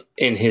Holland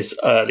in his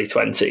early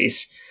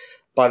 20s.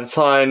 By the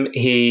time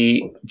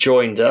he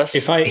joined us...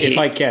 If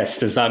I guess,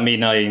 does that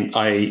mean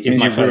is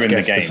my first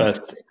guess the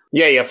first...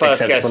 Yeah, your first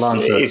guess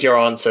answer is your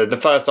answer. The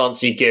first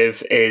answer you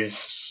give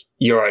is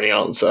your only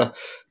answer.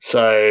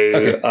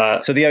 So,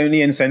 so the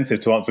only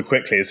incentive to answer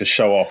quickly is to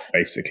show off,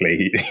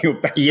 basically.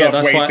 You're best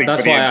that's waiting why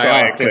for the I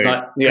entire asked, clue.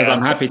 because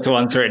I'm happy to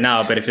answer it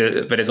now, but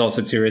it's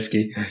also too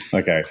risky.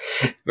 Okay.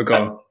 But go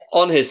on.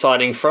 On his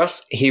signing for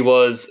us, he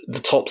was the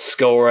top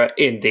scorer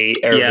in the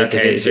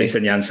Eredivisie. It's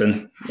Vincent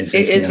Janssen. It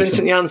is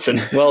Vincent Janssen.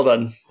 Well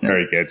done.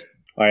 Very good.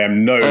 I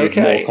am more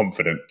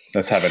confident.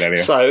 Let's have it, Elio.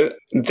 So,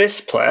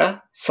 this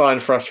player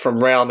signed for us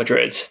from Real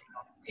Madrid.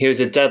 He was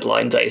a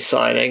deadline day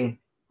signing.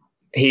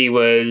 He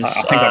was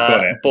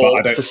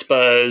bought for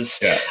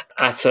Spurs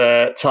at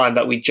a time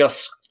that we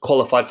just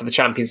qualified for the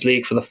Champions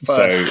League for the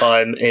first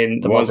time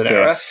in the modern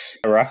era. Was this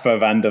Rafa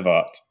van der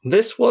Vaart?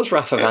 This was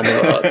Rafa van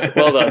der Vaart.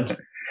 Well done.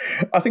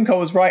 I think I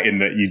was right in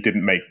that you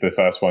didn't make the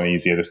first one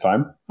easier this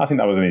time. I think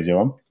that was an easier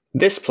one.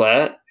 This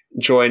player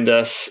joined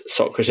us,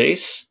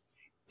 Socrates,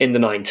 in the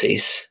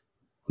 90s.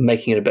 I'm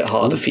making it a bit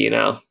harder for you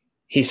now.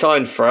 He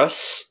signed for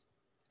us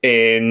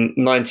in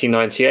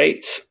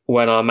 1998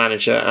 when our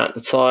manager at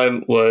the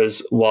time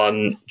was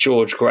one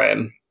George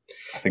Graham.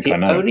 I think he I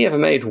know. only ever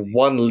made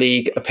one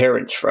league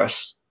appearance for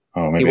us.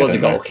 Oh, maybe he was a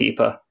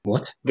goalkeeper.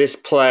 What? This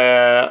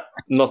player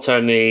not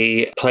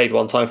only played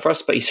one time for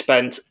us, but he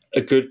spent a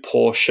good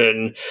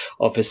portion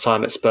of his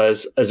time at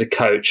Spurs as a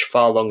coach,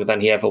 far longer than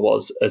he ever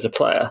was as a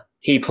player.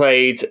 He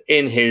played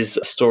in his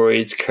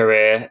storied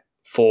career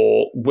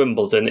for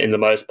Wimbledon in the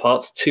most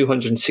parts,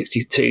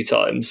 262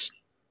 times.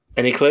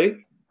 Any clue?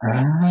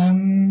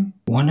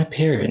 One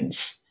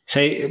appearance.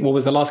 Say, what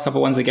was the last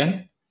couple ones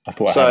again? I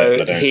thought I had it,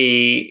 but I don't.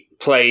 He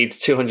played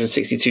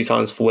 262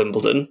 times for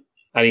Wimbledon,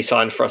 and he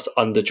signed for us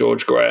under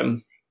George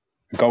Graham.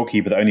 A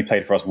goalkeeper that only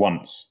played for us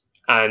once.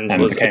 And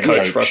was a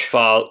coach for us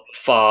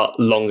far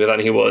longer than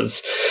he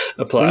was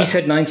a player. When you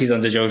said 90s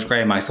under George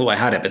Graham, I thought I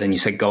had it, but then you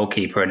said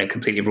goalkeeper and it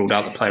completely ruled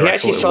out the player. He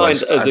actually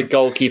signed as a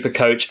goalkeeper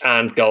coach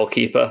and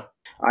goalkeeper.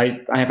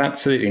 I have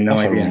absolutely no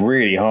idea. That's a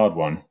really hard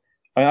one.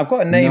 I've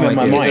got a name in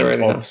my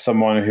mind of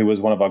someone who was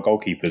one of our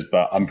goalkeepers,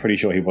 but I'm pretty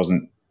sure he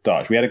wasn't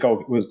Dutch. We had a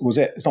goal. Was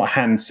it? It's not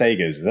Hans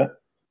Segers, is it?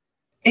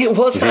 It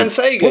was Hans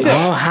Segers.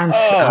 Oh, Hans.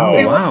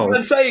 Oh, wow.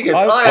 Hans Segers.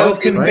 I was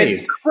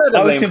convinced.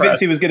 I was convinced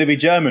he was going to be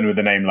German with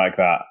a name like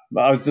that.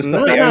 I was just the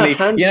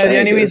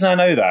only reason I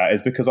know that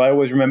is because I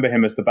always remember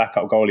him as the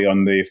backup goalie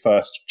on the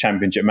first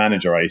Championship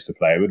Manager I used to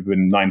play. It would have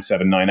been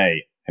 97,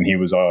 98. And he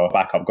was our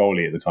backup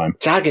goalie at the time.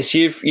 Daggers,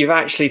 you've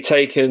actually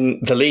taken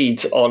the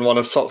lead on one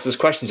of Sox's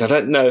questions. I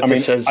don't know if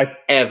this has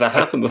ever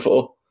happened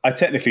before. I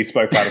technically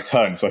spoke out of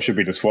turn, so I should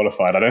be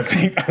disqualified. I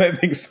don't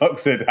think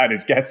Sox had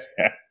his guess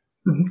yet.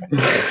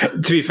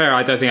 To be fair,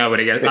 I don't think I would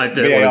have guessed.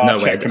 There VAR was no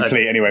check way.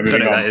 complete. Anyway,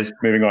 moving on.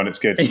 Moving on. It's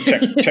good.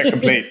 Check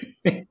complete.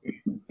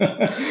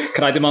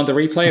 Can I demand a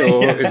replay,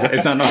 or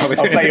is that not how we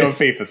do it? I'll play you on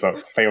FIFA,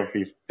 Socs. I'll play you on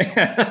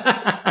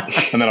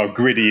FIFA. And then I'll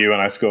griddy you when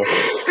I score.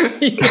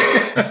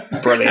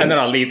 Brilliant. And then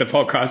I'll leave the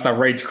podcast. I'll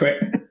rage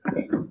quit.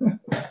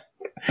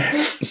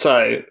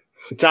 So,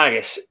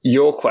 Dags,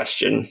 your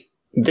question.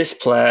 This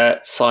player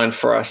signed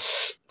for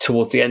us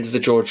towards the end of the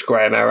George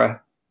Graham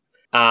era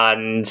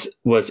and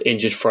was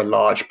injured for a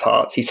large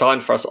part. He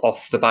signed for us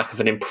off the back of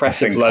an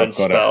impressive loan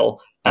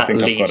spell at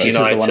Leeds United. This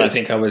is the one I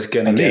think I was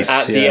going to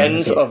guess. At the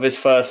end of his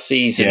first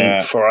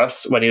season for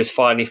us, when he was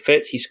finally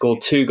fit, he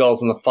scored 2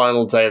 goals on the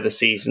final day of the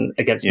season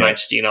against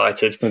Manchester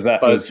United. Was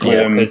that both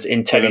Yorkers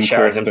in Teddy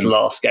Sheringham's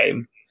last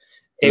game?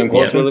 It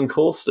was Willem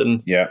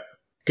Corsten. Yeah.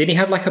 Did he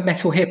have like a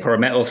metal hip or a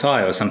metal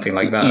thigh or something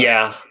like that?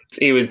 Yeah.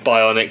 He was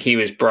bionic. He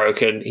was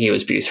broken. He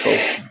was beautiful.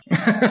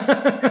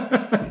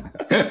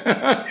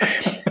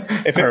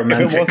 If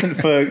it wasn't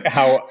for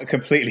how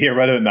completely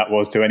irrelevant that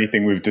was to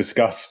anything we've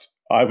discussed,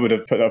 I would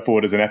have put that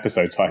forward as an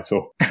episode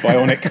title.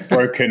 Bionic,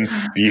 broken,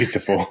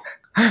 beautiful.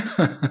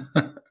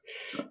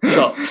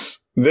 Socs.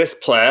 This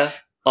player,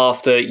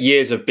 after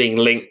years of being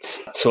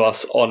linked to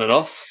us on and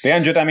off,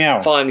 Leandro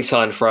Damião finally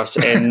signed for us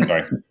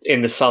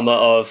in the summer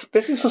of...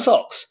 This is for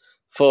Socs.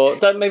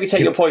 Don't maybe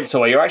take your points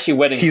away. You're actually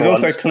winning. He's for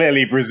also once.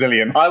 Clearly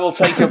Brazilian. I will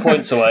take your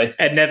points away.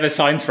 And never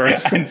signed for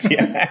us. This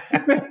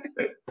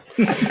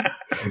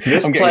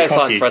player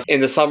signed for us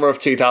in the summer of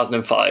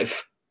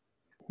 2005.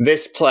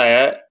 This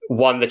player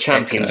won the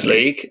Champions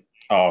League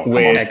with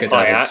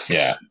Ajax.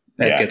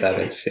 Edgar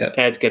Davids. Yeah.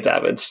 Edgar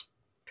Davids.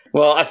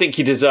 Well, I think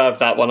you deserve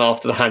that one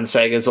after the Hans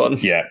Segers one.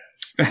 Yeah.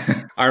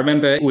 I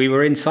remember we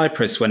were in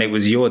Cyprus when it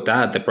was your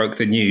dad that broke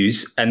the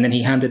news, and then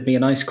he handed me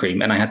an ice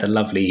cream, and I had a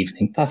lovely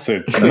evening. That's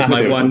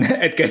my one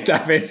Edgar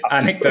Davids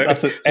anecdote.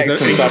 That's an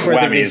excellent double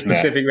whammy, isn't it?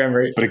 Specific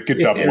memory, but a good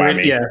double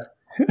whammy. Yeah,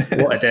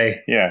 what a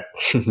day. Yeah.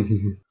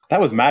 That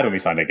was mad when we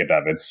signed Edgar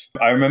Davids.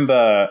 I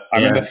remember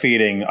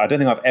feeling, I don't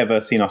think I've ever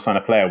seen us sign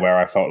a player where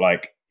I felt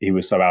like he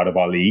was so out of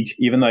our league,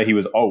 even though he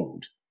was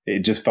old.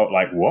 It just felt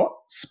like, what?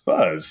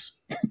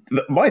 Spurs?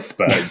 My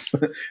Spurs?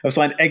 I've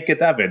signed Edgar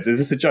Davids. Is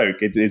this a joke?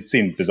 It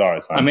seemed bizarre.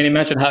 I mean,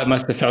 imagine how it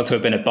must have felt to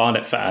have been a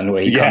Barnet fan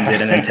where he comes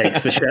in and then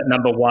takes the shirt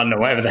number 1 or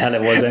whatever the hell it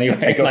was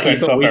anyway. It got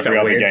sent off every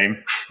other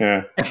game.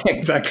 Yeah.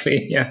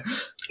 Exactly, yeah.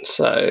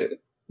 So,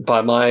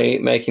 by my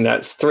making that,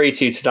 it's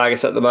 3-2 to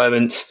Dags at the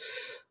moment,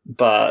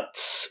 but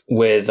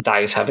with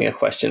Dags having a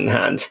question in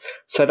hand.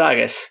 So,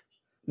 Dags,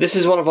 this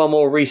is one of our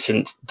more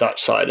recent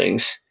Dutch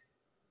signings.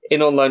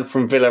 In on loan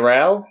from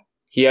Villarreal,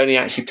 he only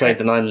actually played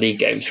the 9 league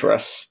games for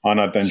us,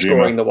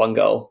 scoring the 1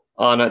 goal.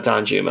 Arnaud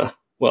Danjuma.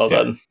 Well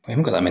done. We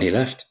haven't got that many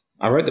left.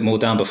 I wrote them all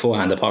down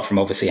beforehand, apart from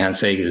obviously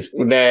Hans Segers.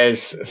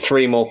 There's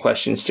 3 more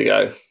questions to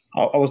go.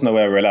 I wasn't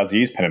aware we were allowed to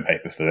use pen and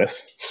paper for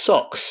this.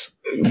 Socs.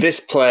 This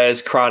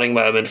player's crowning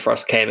moment for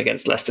us came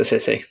against Leicester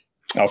City.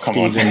 Oh, come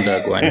on. Steven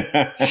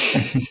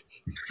Bergwijn.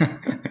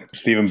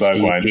 Steven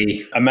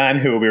Bergwijn. A man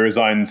who will be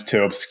resigned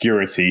to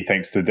obscurity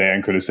thanks to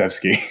Dejan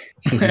Kulusevski.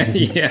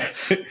 Yeah.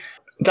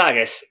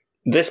 Dags.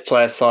 This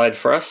player signed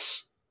for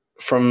us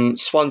from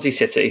Swansea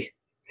City,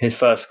 his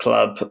first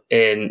club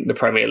in the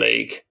Premier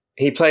League.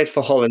 He played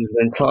for Holland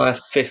an entire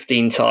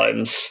 15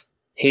 times.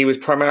 He was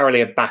primarily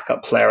a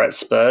backup player at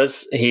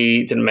Spurs.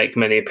 He didn't make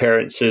many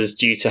appearances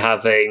due to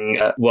having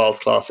a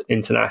world-class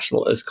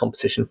international as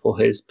competition for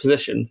his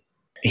position.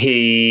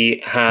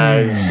 He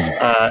has,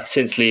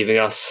 since leaving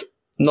us,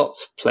 not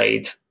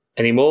played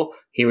anymore.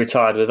 He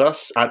retired with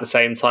us at the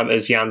same time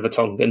as Jan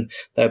Vertonghen.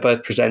 They were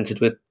both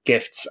presented with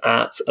gifts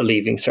at a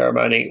leaving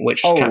ceremony,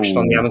 which is captured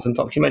on the Amazon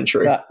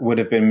documentary. That would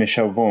have been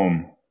Michel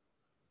Vorm.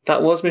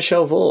 That was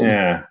Michel Vorm.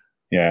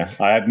 Yeah.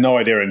 I had no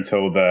idea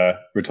until the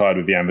retired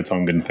with Jan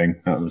Vertonghen thing.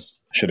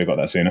 Should have got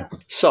that sooner.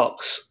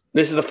 Socs.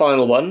 This is the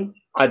final one.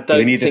 I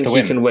don't think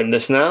you can win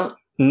this now.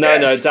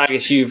 No,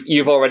 Dags,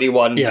 you've already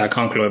won. Yeah, I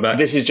can't claw it back.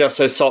 This is just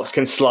so Socs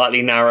can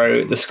slightly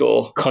narrow the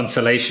score.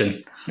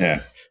 Consolation.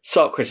 Yeah.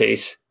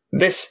 Socrates.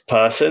 This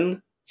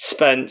person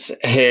spent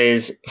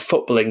his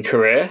footballing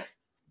career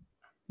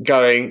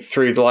going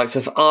through the likes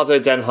of ADO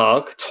Den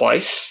Haag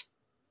twice,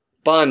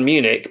 Bayern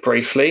Munich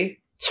briefly,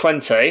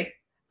 Twente,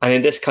 and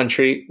in this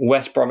country,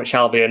 West Bromwich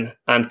Albion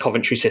and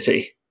Coventry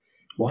City.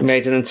 What? He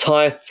made an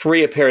entire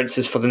 3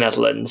 appearances for the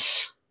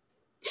Netherlands.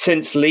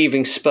 Since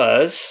leaving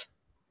Spurs,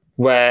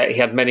 where he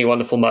had many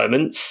wonderful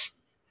moments,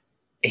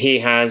 he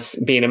has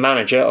been a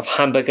manager of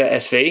Hamburger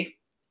SV,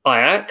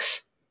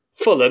 Ajax,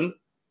 Fulham,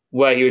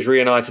 where he was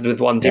reunited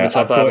with one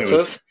Dimitar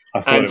Berbatov,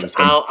 and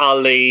Al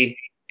Ahly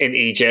in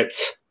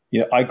Egypt.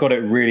 Yeah, I got it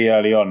really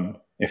early on,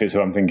 if it's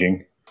who I'm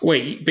thinking.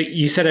 Wait, but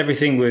you said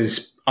everything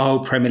was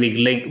Premier League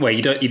linked. Wait,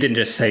 you didn't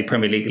just say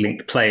Premier League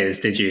linked players,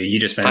 did you? You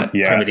just meant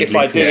Premier League linked. If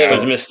I did, it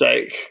was a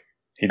mistake.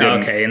 He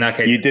didn't. Okay, in that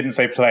case, you didn't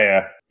say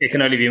player. It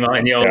can only be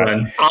Martin the old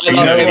one. I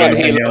love him and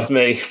he loves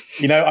me.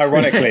 You know,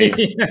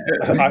 ironically,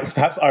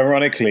 perhaps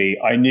ironically,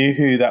 I knew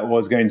who that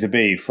was going to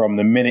be from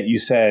the minute you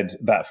said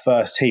that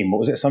first team. What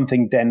was it?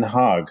 Something Den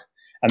Haag.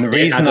 And the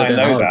reason I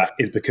know that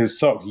is because,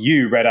 Sock,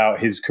 you read out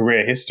his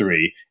career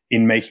history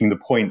in making the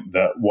point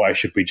that why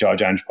should we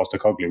judge Ange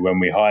Postecoglou when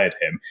we hired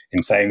him,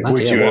 in saying,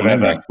 would you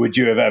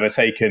have ever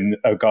taken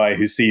a guy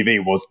whose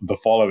CV was the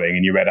following,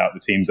 and you read out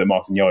the teams that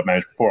Martin Yeo had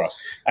managed before us.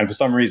 And for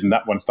some reason,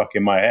 that one stuck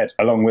in my head,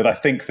 along with, I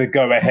think, the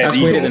go-ahead That's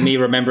Eagles. weirder than me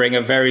remembering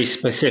a very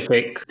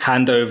specific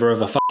handover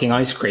of a fucking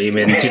ice cream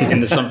in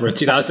the summer of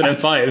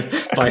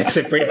 2005 by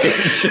a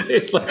British.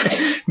 It's like...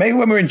 Maybe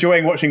when we're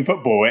enjoying watching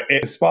football,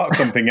 it sparks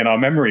something in our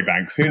memory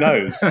banks. Who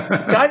knows?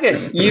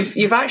 Dags,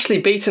 you've actually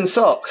beaten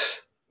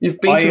Socs. You've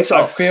beaten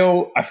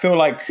Socs. I feel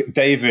like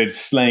David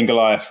slaying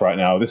Goliath right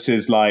now. This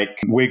is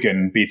like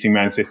Wigan beating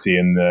Man City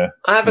in the.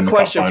 I have a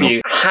question for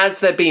you. Has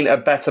there been a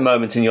better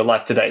moment in your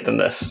life to date than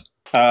this?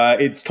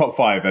 It's top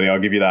 5, Ellie. I'll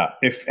give you that.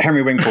 If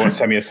Henry Winkle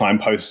sent me a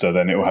signed poster,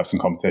 then it will have some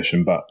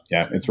competition. But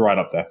yeah, it's right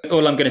up there.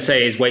 All I'm going to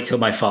say is wait till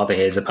my father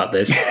hears about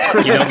this.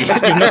 You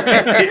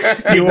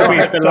will be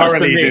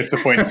thoroughly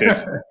disappointed.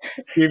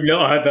 You've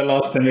not heard the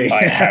last of me.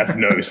 I have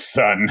no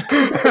son.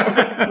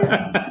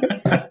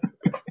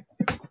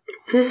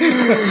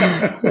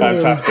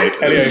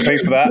 Fantastic. Elio,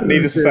 thanks for that.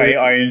 Needless to say,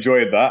 I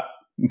enjoyed that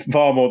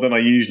far more than I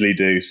usually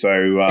do.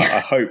 So I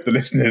hope the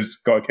listeners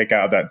got a kick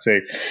out of that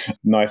too.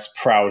 Nice,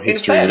 proud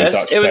history. In fairness,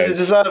 of Dutch it was players. a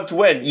deserved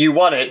win. You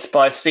won it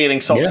by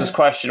stealing Sox'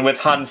 question with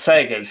Hans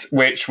Segers,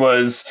 which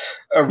was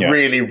a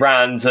really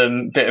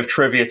random bit of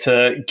trivia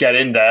to get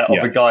in there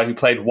of a guy who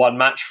played one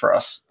match for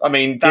us. I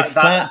mean,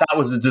 that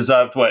was a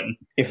deserved win.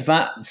 If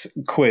that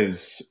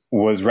quiz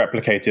was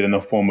replicated in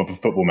the form of a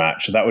football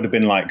match, that would have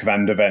been like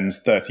Van der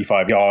Ven's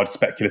 35-yard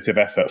speculative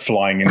effort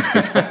flying into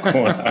the top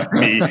corner.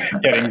 Me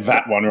getting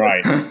that one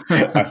right,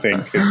 I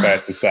think is fair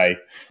to say.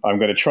 I'm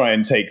going to try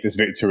and take this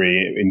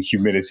victory in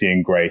humility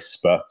and grace,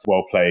 but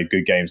well played,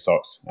 good game,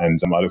 Sox, and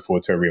I look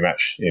forward to a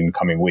rematch in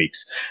coming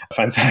weeks.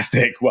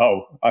 Fantastic.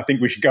 Well, I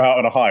think we should go out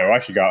on a high, or I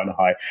should go out on a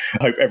high.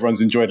 I hope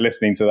everyone's enjoyed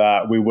listening to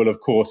that. We will,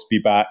 of course, be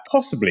back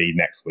possibly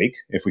next week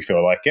if we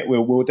feel like it.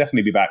 We'll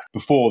definitely be back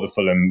before the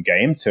Fulham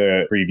game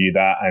to preview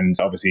that, and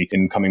obviously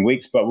in coming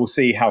weeks, but we'll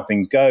see how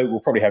things go. We'll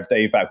probably have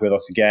Dave back with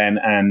us again,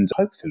 and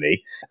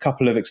hopefully a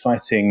couple of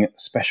exciting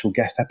special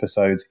guest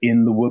episodes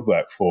in the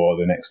woodwork for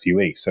the next few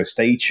weeks. So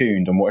stay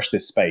tuned and watch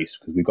this space,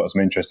 because we've got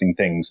some interesting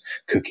things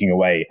cooking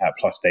away at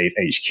Plus Dave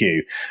HQ.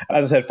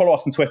 As I said, follow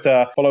us on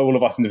Twitter, follow all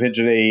of us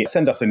individually,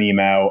 send us an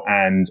email,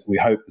 and we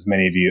hope as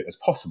many of you as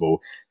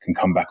possible can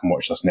come back and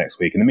watch us next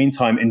week. In the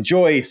meantime,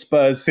 enjoy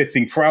Spurs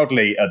sitting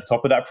proudly at the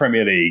top of that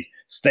Premier League.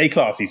 Stay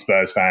classy,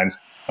 Spurs fans,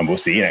 and we'll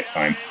see you next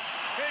time.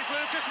 Here's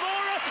Lucas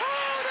Moura.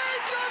 Oh,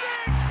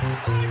 they done it!